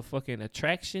 more of a fucking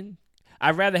attraction?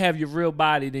 I'd rather have your real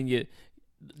body than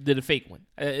the fake one.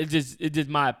 It's just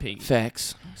my opinion.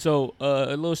 Facts. So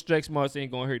a little stretch marks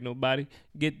ain't gonna hurt nobody.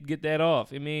 Get that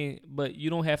off. I mean, but you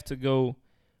don't have to go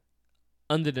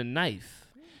under the knife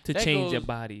to That change goes, your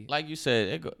body. Like you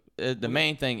said, the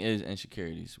main thing is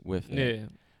insecurities with it. Yeah.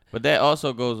 But that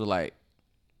also goes with like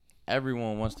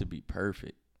everyone wants to be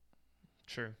perfect.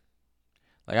 True.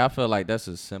 Like I feel like that's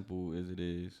as simple as it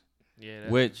is. Yeah.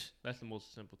 That's the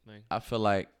most simple thing. I feel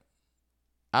like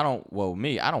I don't want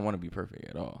to be perfect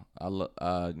at all.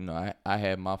 I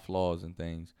have my flaws and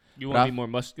things. You want to be more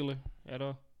muscular at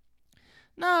all?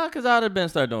 Nah, cause I'd have been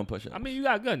start doing push-ups. I mean, you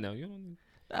got good now. You don't.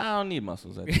 I don't need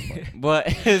muscles at this point. But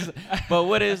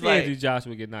what is like? Andrew Josh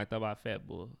would get knocked out by a fat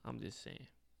bull. I'm just saying.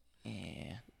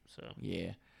 Yeah. So.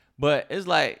 Yeah. But it's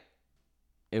like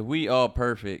if we all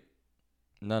perfect,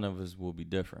 none of us will be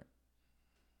different.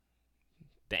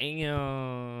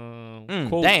 Damn.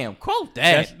 Damn. Quote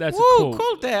that. That's Woo, a quote.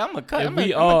 Quote that. I'm gonna cut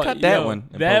yo, that one.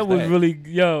 That was really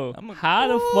how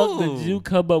the fuck did Ooh. you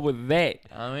come up with that?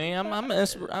 I mean,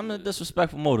 I'm a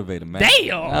disrespectful motivator, man.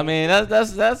 Damn. I mean,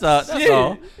 that's all.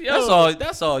 Yo.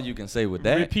 That's all you can say with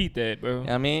that. Repeat that, bro.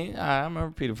 I mean, I'm gonna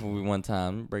repeat it for you one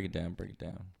time. Break it down.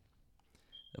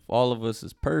 If all of us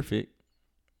is perfect,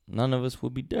 none of us will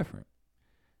be different.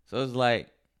 So it's like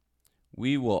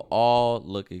we will all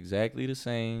look exactly the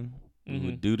same. We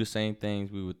would do the same things.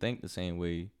 We would think the same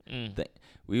way.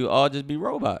 We would all just be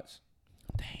robots.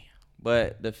 Damn.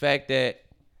 But the fact that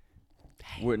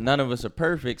none of us are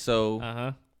perfect,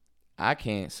 so I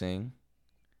can't sing,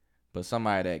 but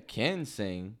somebody that can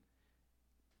sing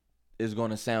is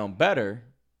going to sound better.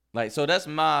 Like, so that's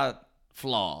my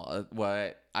flaw.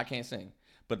 I can't sing,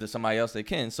 but there's somebody else that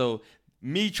can. So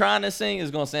me trying to sing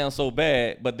is going to sound so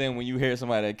bad, but then when you hear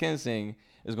somebody that can sing,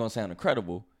 it's going to sound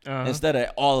incredible. Instead of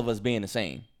all of us being the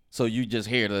same. So you just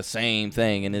hear the same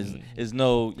thing, and there's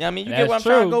no, I mean, you get what I'm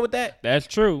trying to go with that? That's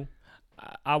true.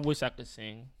 I wish I could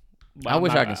sing. I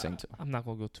wish I could sing too. I'm not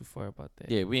going to go too far about that.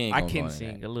 Yeah, we ain't I gonna can go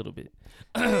sing a little bit.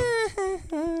 You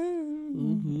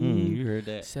heard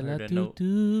that? Heard that note?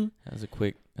 That was a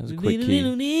quick key.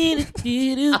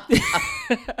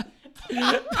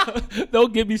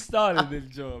 Don't get me started this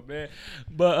job, man.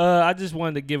 But I just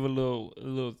wanted to give a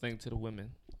little thing to the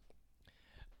women.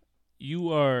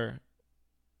 You are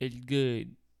as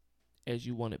good as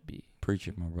you want to be. Preach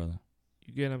it, my brother.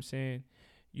 You get what I'm saying?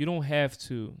 You don't have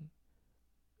to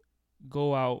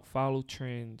go out, follow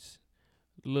trends.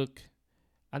 Look,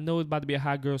 I know it's about to be a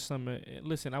hot girl summer.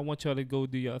 Listen, I want y'all to go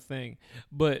do your thing.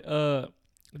 But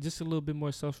just a little bit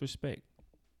more self-respect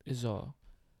is all.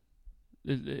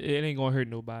 It ain't gonna hurt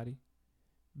nobody.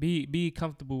 Be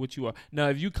comfortable with what you are. Now,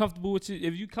 if you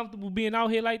comfortable being out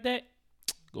here like that,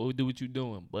 go do what you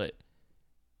doing. But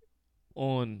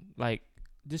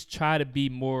just try to be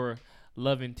more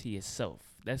loving to yourself.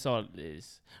 That's all it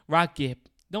is. Rock it.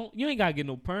 You ain't gotta get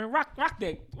no perm. Rock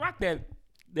that.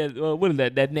 What is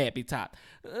that? That nappy top.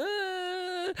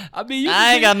 I mean,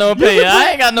 I ain't got no pay.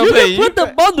 You can put the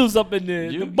bundles up in there.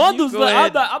 The bundles.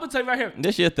 I'm gonna tell you right here.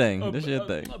 This your thing. A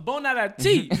Bonana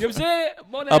tea. You know what I'm saying?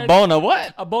 A bona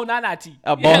what? A Bonana tea.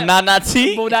 A Bonana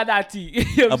tea? A Bonana tea.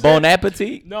 A Bon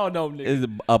Appetit? No, nigga. Is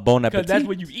a Bon Appetit? Because that's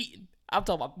when you eating. I'm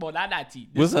talking about Bonana tea.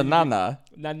 What's a nana?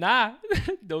 Nana.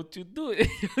 Don't you do it.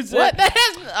 What?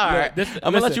 All right.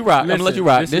 I'm going to let you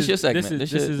rock. This your segment.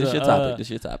 This your topic. This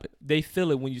your topic. They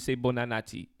feel it when you say Bonana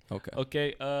tea.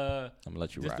 Okay. I'm going to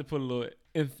let you rock. Just to put a little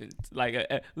infant, like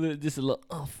just a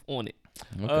little on it.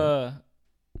 Okay.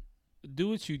 Do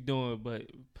what you're doing, but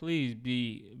please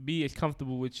be as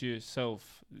comfortable with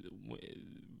yourself.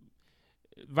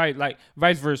 right, like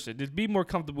vice versa. Just be more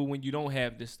comfortable when you don't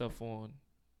have this stuff on,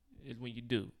 is when you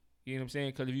do. You know what I'm saying?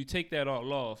 Because if you take that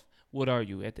all off, what are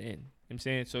you at the end? You know what I'm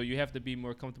saying? So you have to be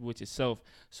more comfortable with yourself.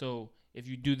 So if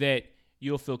you do that,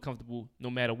 you'll feel comfortable no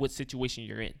matter what situation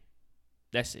you're in.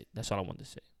 That's it. That's all I wanted to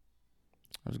say.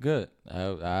 That was good.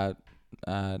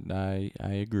 I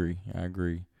agree. I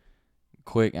agree.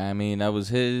 Quick. I mean, that was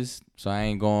his, so I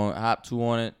ain't going to hop too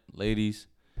on it. Ladies,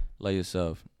 love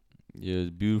yourself. You're as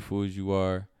beautiful as you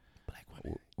are. Black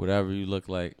women. Whatever you look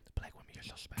like. Black women, you're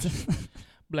so special.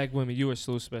 Black women, you are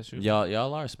so special.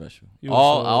 Y'all are special. You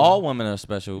All women are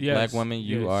special. Yes, Black women,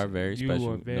 you yes. are very You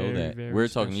special. are very, know that. very We're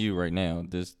talking to special. you right now.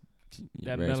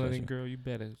 That very melanin special. girl, you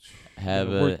better Have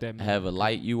work that a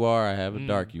light you are, I have a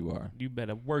dark you are. You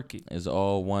better work it. It's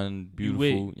all one You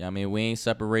beautiful. I mean, we ain't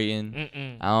separating.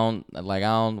 Mm-mm. I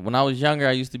don't. When I was younger,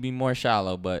 I used to be more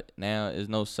shallow, but now there's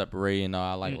no separating. No,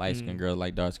 I like light skinned girls,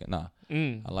 like dark skin. Nah,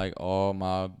 I like all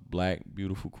my black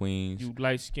beautiful queens. You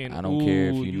light skinned. I don't care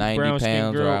if you 90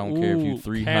 pounds or I don't care if you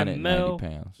 390 Camel.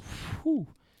 pounds. Whew.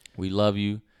 We love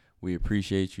you. We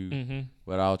appreciate you. Mm-hmm.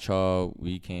 Without y'all,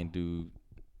 we can't do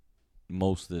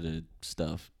most of the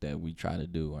stuff that we try to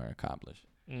do or accomplish.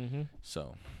 Mm-hmm.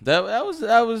 So that was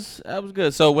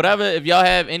good. So whatever, if y'all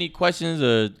have any questions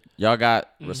or y'all got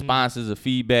responses or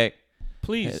feedback,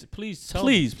 please tell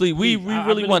please. We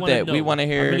really want that. We want to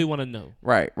hear. I really want to know.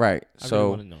 Right. I So really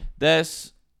want to know.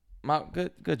 that's my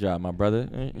good job, my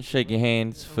brother. Shake your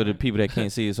hands for the people that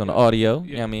can't see us on the audio. Yeah.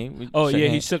 You know what I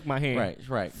mean? He shook my hand.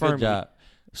 Right. Firmly. Good job.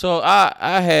 So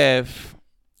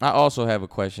I also have a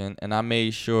question, and I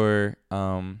made sure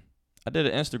I did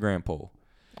an Instagram poll.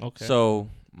 Okay. So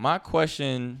my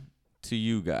question to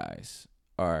you guys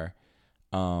are,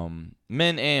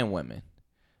 men and women,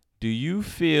 do you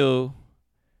feel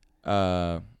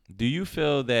that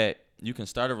you can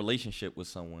start a relationship with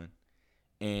someone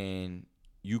and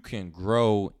you can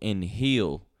grow and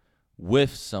heal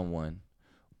with someone,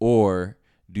 or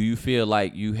do you feel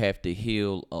like you have to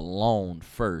heal alone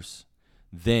first,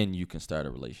 then you can start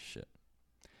a relationship?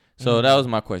 So that was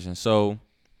my question. So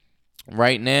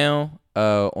right now,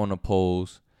 on the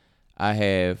polls, I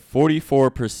have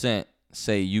 44%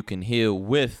 say you can heal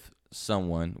with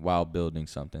someone while building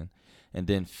something, and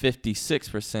then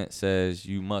 56% says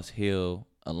you must heal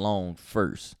alone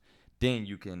first, then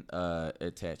you can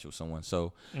attach with someone.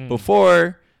 So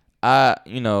before I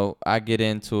get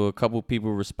into a couple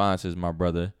people responses, my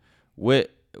brother,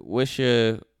 what's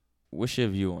your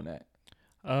view on that?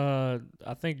 I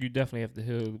think you definitely have to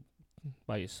heal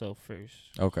by yourself first.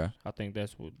 Okay. I think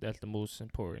that's the most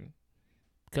important.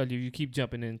 Because if you keep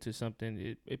jumping into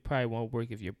something, it probably won't work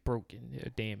if you're broken or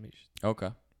damaged. Okay.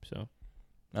 So.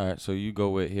 All right. So you go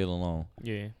with heal alone.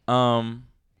 Yeah.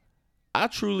 I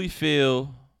truly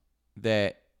feel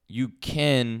that you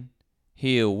can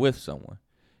heal with someone.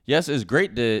 Yes, it's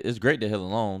great to heal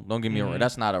alone. Don't get me wrong.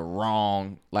 That's not a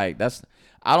wrong, I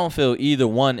don't feel either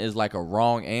one is like a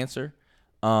wrong answer.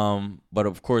 But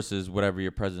of course is whatever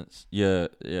your preference is.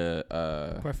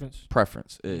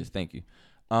 Thank you.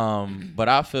 But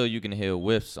I feel you can heal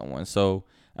with someone. So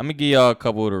I'm gonna give y'all a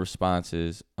couple of the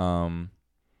responses.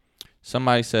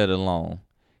 Somebody said alone.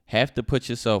 Have to put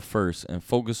yourself first and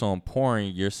focus on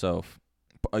pouring yourself.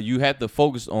 You have to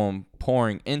focus on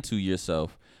pouring into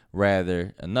yourself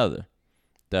rather another.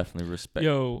 Definitely respect.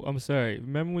 Yo, I'm sorry.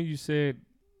 Remember when you said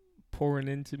pouring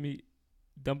into me,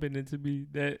 dumping into me?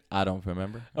 That I don't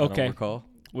remember. Okay. I don't recall.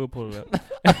 We'll pull it up.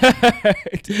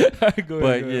 Go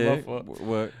But ahead. yeah, My fault.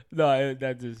 what? No,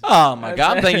 that just. Oh my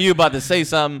God! I'm thinking you about to say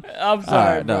something. I'm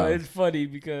sorry, right, bro. no. It's funny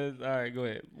because. All right, go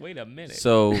ahead. Wait a minute.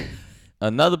 So,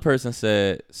 another person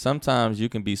said sometimes you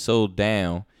can be so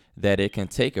down that it can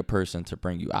take a person to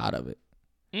bring you out of it.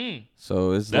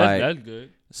 So it's that's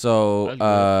good. So That's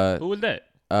good. Who was that?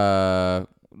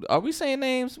 Are we saying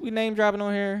names? We name dropping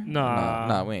on here?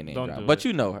 Nah, we ain't name don't dropping. do But it.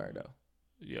 you know her though.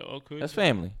 Yeah, okay. That's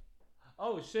family.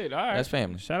 Oh shit! All right. That's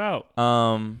family. Shout out.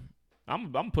 I'm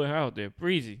putting her out there.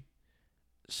 Breezy.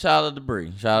 Shout out to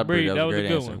Bree. Shout out to Bree. That was a great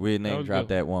good answer. one. We That name was dropped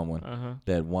good. that one. Uh-huh.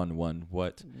 That one.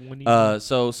 What? When you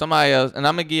So somebody else, and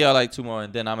I'm gonna give y'all like two more,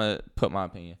 and then I'm gonna put my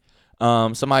opinion.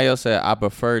 Somebody else said I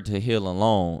prefer to heal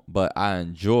alone, but I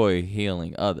enjoy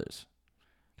healing others.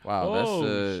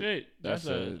 Wow, shit! That's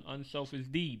an unselfish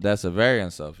deed. That's a very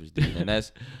unselfish deed, and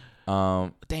that's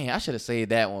dang. I should have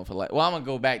saved that one for like. Well, I'm gonna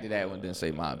go back to that one, then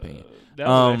say my opinion. That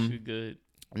was actually good.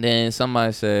 Then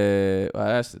somebody said, well,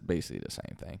 that's basically the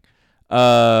same thing.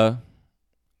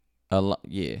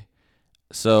 Yeah.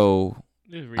 So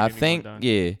I think,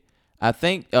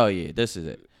 this is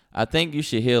it. I think you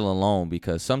should heal alone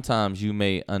because sometimes you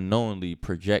may unknowingly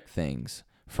project things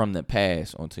from the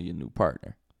past onto your new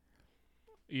partner.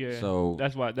 Yeah. So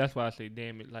that's why I say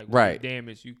damage. Like when right,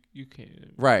 damage, you can't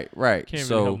right. can't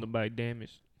So really help nobody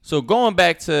damage. so going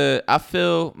back to, I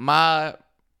feel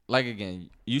like again,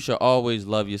 you should always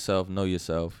love yourself, know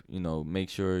yourself, make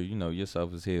sure,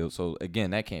 yourself is healed. So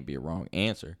again, that can't be a wrong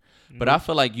answer. But I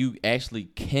feel like you actually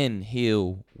can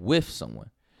heal with someone.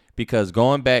 Because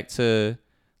going back to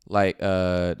like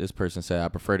this person said, I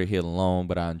prefer to heal alone,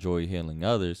 but I enjoy healing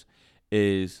others,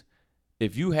 is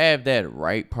if you have that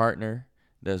right partner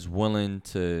that's willing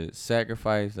to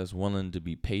sacrifice, that's willing to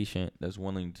be patient, that's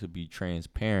willing to be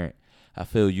transparent, I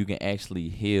feel you can actually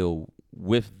heal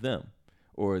with them,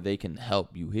 or they can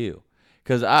help you heal.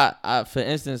 Cause I for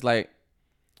instance, like,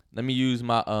 let me use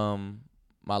my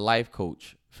life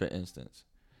coach for instance.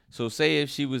 So say if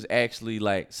she was actually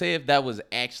say if that was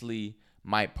actually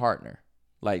my partner,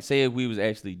 like say if we was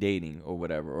actually dating or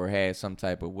whatever, or had some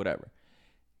type of whatever,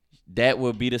 that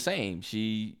would be the same.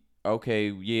 She, okay,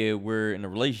 yeah, we're in a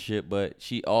relationship, but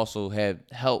she also had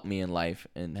helped me in life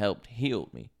and helped heal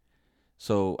me.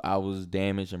 So I was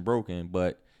damaged and broken,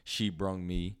 but she brung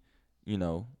me,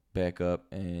 back up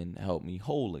and helped me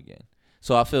whole again.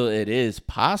 So I feel it is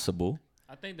possible.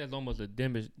 I think that's almost a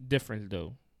difference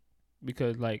though,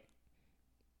 because like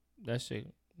that's a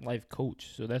life coach,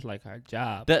 so that's like her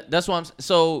job. That's what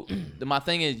so my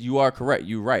thing is, you are correct.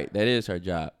 You're right. That is her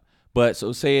job. But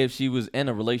so say if she was in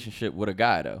a relationship with a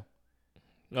guy though.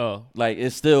 Oh, like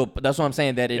it's still, that's what I'm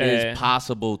saying, that it Yeah. is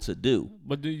possible to do.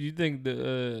 But do you think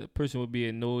the person would be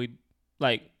annoyed,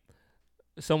 like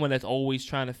someone that's always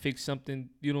trying to fix something?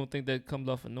 You don't think that comes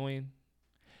off annoying?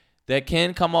 That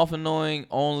can come off annoying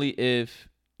only if,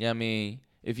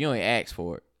 if you ain't ask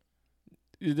for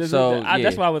it. So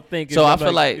That's what I would think. So I I'm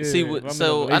feel like, yeah, see, if I'm in a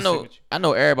so relationship with you. I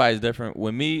know everybody's different.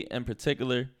 With me in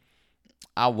particular,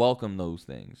 I welcome those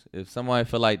things. If somebody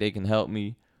feel like they can help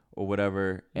me or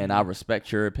whatever, and I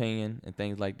respect your opinion and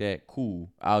things like that, cool.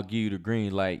 I'll give you the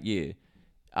green light. Yeah,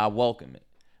 I welcome it.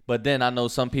 But then I know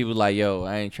some people like, yo,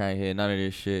 I ain't trying to hear none of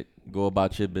this shit. Go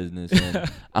about your business, and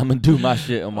I'm gonna do my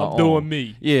shit on my own. I'm doing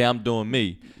me. Yeah, I'm doing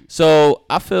me. So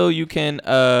I feel you can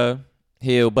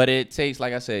heal, but it takes,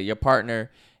 like I said, your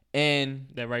partner, and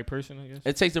That right person, I guess.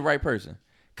 it takes the right person.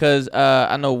 Cause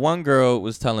I know one girl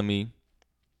was telling me,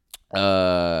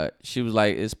 she was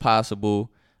like, it's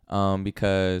possible,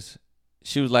 because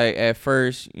she was like, at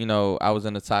first, I was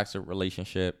in a toxic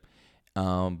relationship,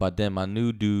 but then my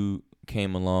new dude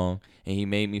came along and he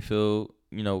made me feel,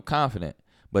 confident.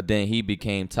 But then he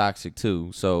became toxic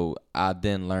too. So I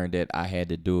then learned that I had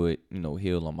to do it,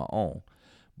 heal on my own.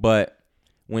 But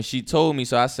when she told me,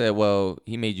 so I said, well,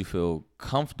 he made you feel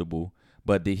comfortable,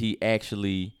 but did he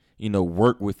actually,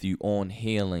 work with you on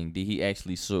healing? Did he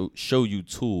actually show you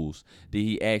tools? Did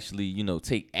he actually,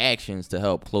 take actions to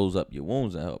help close up your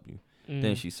wounds and help you?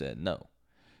 Then she said no.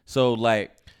 So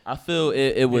like, I feel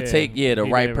it would take the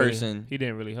right person. He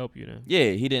didn't really help you then.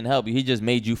 Yeah, he didn't help you. He just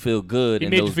made you feel good. He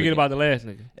made you forget about the last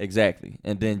nigga. Exactly.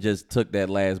 And then just took that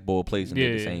last bold place and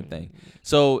did the same thing.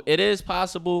 So it is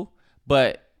possible,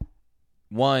 but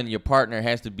one, your partner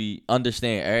has to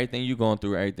understand everything you're going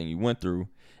through, everything you went through,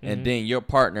 and then your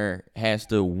partner has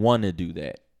to want to do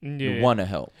that. You want to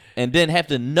help, and then have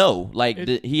to know, like,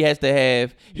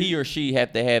 he or she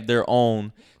have to have their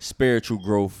own spiritual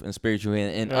growth and spiritual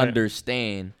and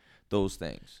understand those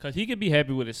things. Cause he could be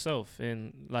happy with himself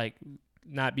and like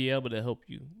not be able to help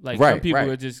you. Like some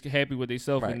people are just happy with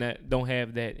themselves and that don't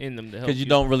have that in them to help. Because you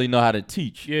don't really know how to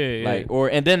teach. Yeah.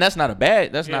 And then that's not a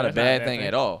bad thing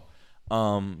at all.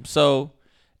 So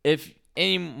if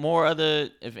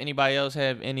anybody else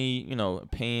have any,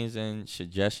 opinions and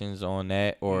suggestions on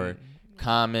that, or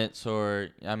comments, or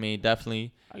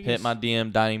definitely hit my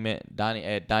DM Donnie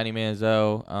at Donnie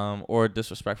Manziel, or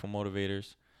Disrespectful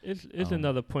Motivators. It's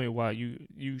another point why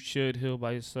you should heal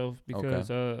by yourself, because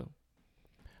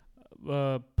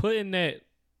putting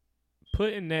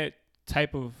that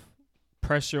type of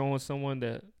pressure on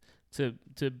someone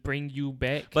to bring you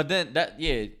back. But then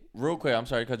real quick, I'm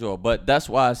sorry to cut you off, but that's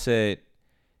why I said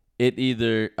it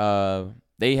either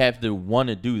they have to want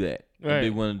to do that. Right.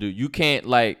 They want to do. You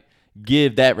can't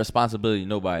give that responsibility to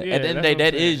nobody. At the end of the day,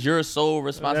 that is your sole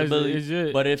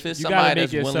responsibility. But if it's somebody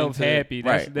that's willing to, you gotta make yourself happy.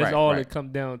 That's all it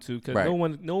comes down to.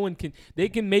 Because no one can. They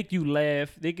can make you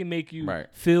laugh. They can make you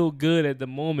feel good at the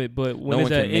moment. But when it's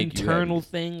an internal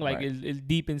thing, it's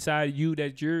deep inside of you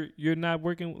that you're not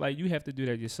working. Like, you have to do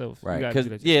that yourself. Right. Because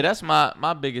that's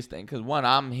my biggest thing. Because one,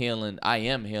 I am healing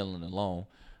alone.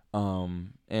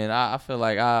 And I feel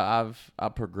like I've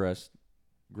progressed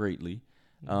greatly.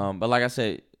 But like I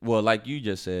said, well, like you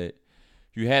just said,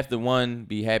 you have to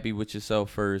be happy with yourself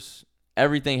first.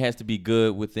 Everything has to be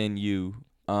good within you.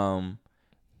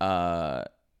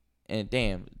 And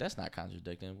damn, that's not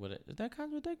contradicting. Is that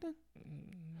contradicting?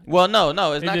 Well, no,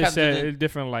 it's It not just said contradicting. it's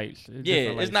different lights.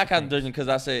 It's not contradicting because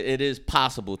I said it is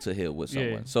possible to heal with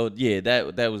someone. Yeah. So yeah,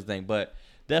 that was the thing. But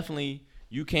definitely,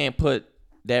 you can't put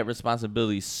that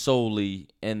responsibility solely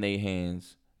in their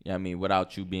hands. You know what I mean,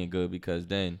 without you being good, because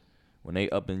then when they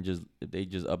if they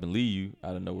just up and leave you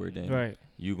out of nowhere, then Right.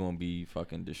 you gonna be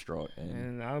fucking distraught. And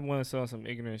And I want to say some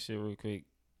ignorant shit real quick.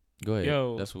 go ahead.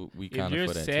 Yo, That's what we If kind of you're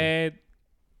for that. sad,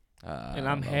 And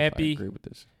I'm happy. I agree with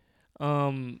this.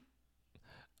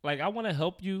 Like I want to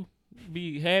help you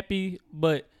be happy,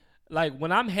 but like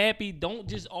when I'm happy, don't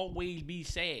just always be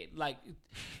sad. Like,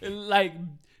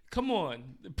 come on,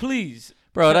 please.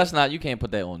 Bro, that's not. You can't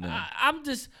put that on them. I'm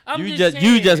just You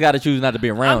saying. just got to choose not to be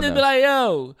I'm around just them. be like,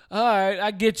 yo, all right,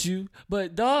 I get you,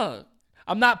 but dog,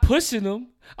 I'm not pushing them.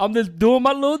 I'm just doing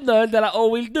my little nut that I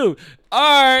always do.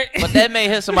 All right. But that may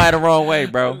hit somebody the wrong way,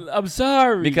 bro. I'm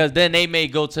sorry. Because then they may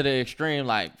go to the extreme,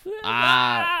 like,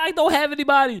 I don't have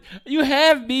anybody. You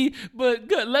have me, but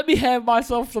good. Let me have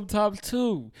myself sometimes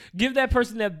too. Give that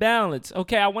person that balance.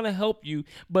 Okay, I want to help you,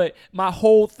 but my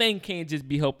whole thing can't just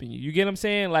be helping you. You get what I'm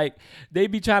saying? Like they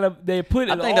be trying to, they put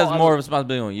it. I think that's more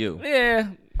responsibility on you.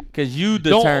 Yeah. Because you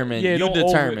determine.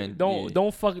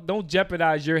 Don't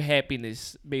jeopardize your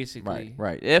happiness, basically.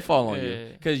 Right. It fall on you. Yeah.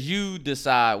 Because you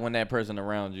decide when that person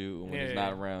around you, when it's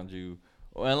not around you,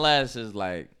 or unless it's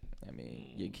like, I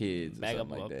mean, your kids or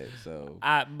something like that. So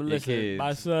Listen,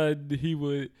 my son, he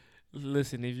would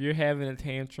listen. If you're having a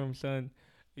tantrum, son,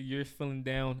 if you're feeling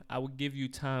down, I will give you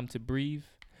time to breathe.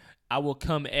 I will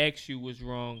come ask you what's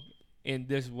wrong. And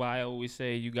this is why I always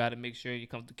say you got to make sure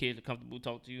kids are comfortable to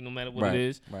talk to you no matter what it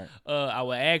is. Right. I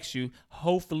will ask you.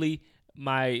 Hopefully,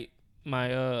 my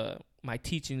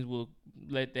teachings will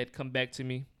let that come back to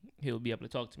me. He'll be able to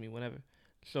talk to me whenever.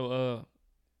 So,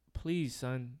 please,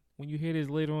 son, when you hear this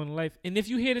later on in life, and if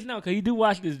you hear this now, because he do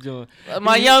watch this, John.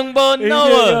 My young boy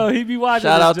Noah. He be watching.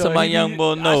 Shout this, out John. to my young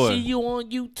boy Noah. I see you on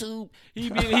YouTube.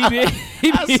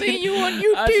 I see you on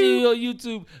YouTube. I see you on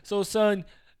YouTube. So, son,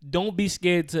 don't be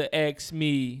scared to ask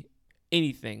me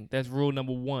anything. That's rule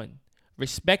number 1.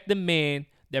 Respect the man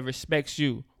that respects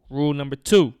you. Rule number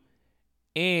 2.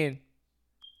 And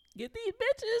get these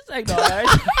bitches. Like, no,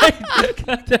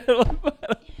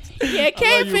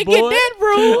 can't forget that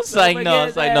rule. It's like,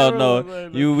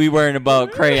 no. We worrying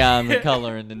about crayons and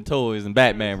coloring and toys and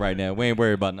Batman right now. We ain't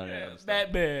worried about none of that stuff.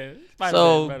 Batman.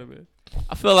 Spider-Man.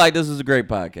 I feel like this was a great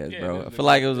podcast, Yeah, bro. I feel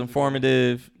like it was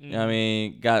informative. Mm-hmm. You know what I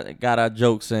mean, got our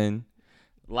jokes in.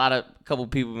 A couple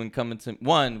people been coming to.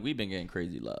 One, we've been getting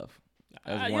crazy love.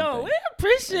 That's one thing. We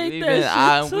appreciate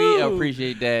that shit too. We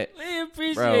appreciate that. We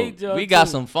appreciate y'all We got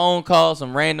too. some phone calls,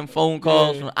 some random phone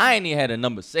calls. Yeah. I ain't even had a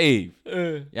number saved. You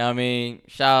know what I mean?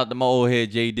 Shout out to my old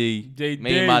head, JD.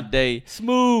 Made my day.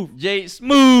 Smooth.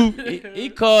 Smooth. he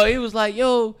called. He was like,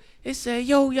 yo. He said,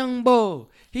 yo, young boy.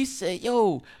 He said,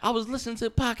 yo, I was listening to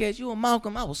the podcast, you and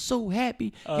Malcolm. I was so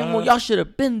happy. Young boy, y'all should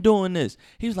have been doing this.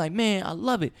 He was like, man, I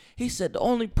love it. He said,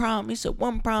 one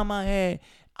problem I had,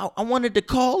 I wanted to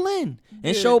call in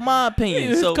and show my opinion. He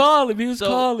was calling me.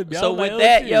 So with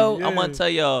that, yo, I'm going to tell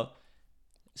y'all,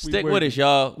 stick with us,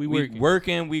 y'all. We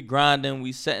working, we grinding,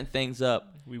 we setting things up.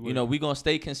 We going to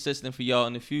stay consistent for y'all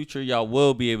in the future. Y'all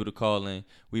will be able to call in.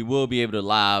 We will be able to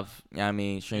live, you know what I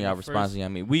mean, showing y'all responses. You know what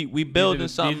I mean, we building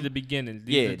something. These are the beginnings.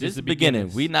 This is the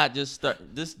beginning. We not just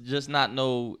this just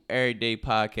no everyday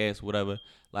podcast, whatever.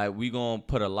 Like, we going to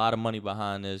put a lot of money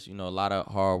behind this, a lot of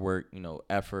hard work,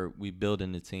 effort. We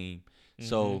building the team. Mm-hmm.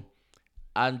 So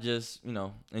I'm just,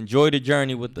 enjoy the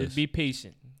journey with us. Be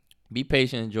patient. Be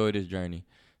patient. Enjoy this journey.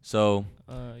 So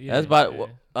that's about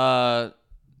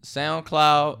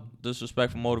SoundCloud,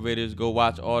 Disrespectful Motivators. Go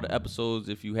watch all the episodes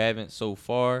if you haven't so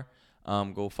far.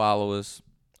 Go follow us,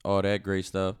 all that great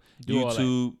stuff.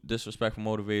 YouTube, Disrespectful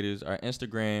Motivators. Our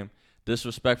Instagram,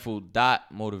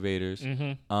 disrespectful.motivators.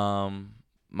 Mm-hmm.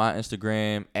 My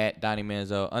Instagram at Donnie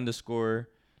Manziel _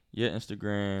 Your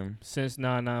Instagram since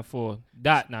 994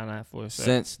 dot 994.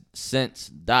 Since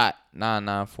dot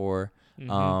 994.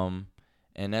 Mm-hmm.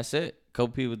 And that's it.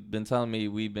 Couple people been telling me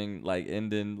we've been like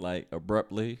ending like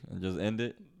abruptly and just end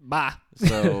it. Bye.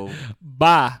 So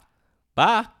bye.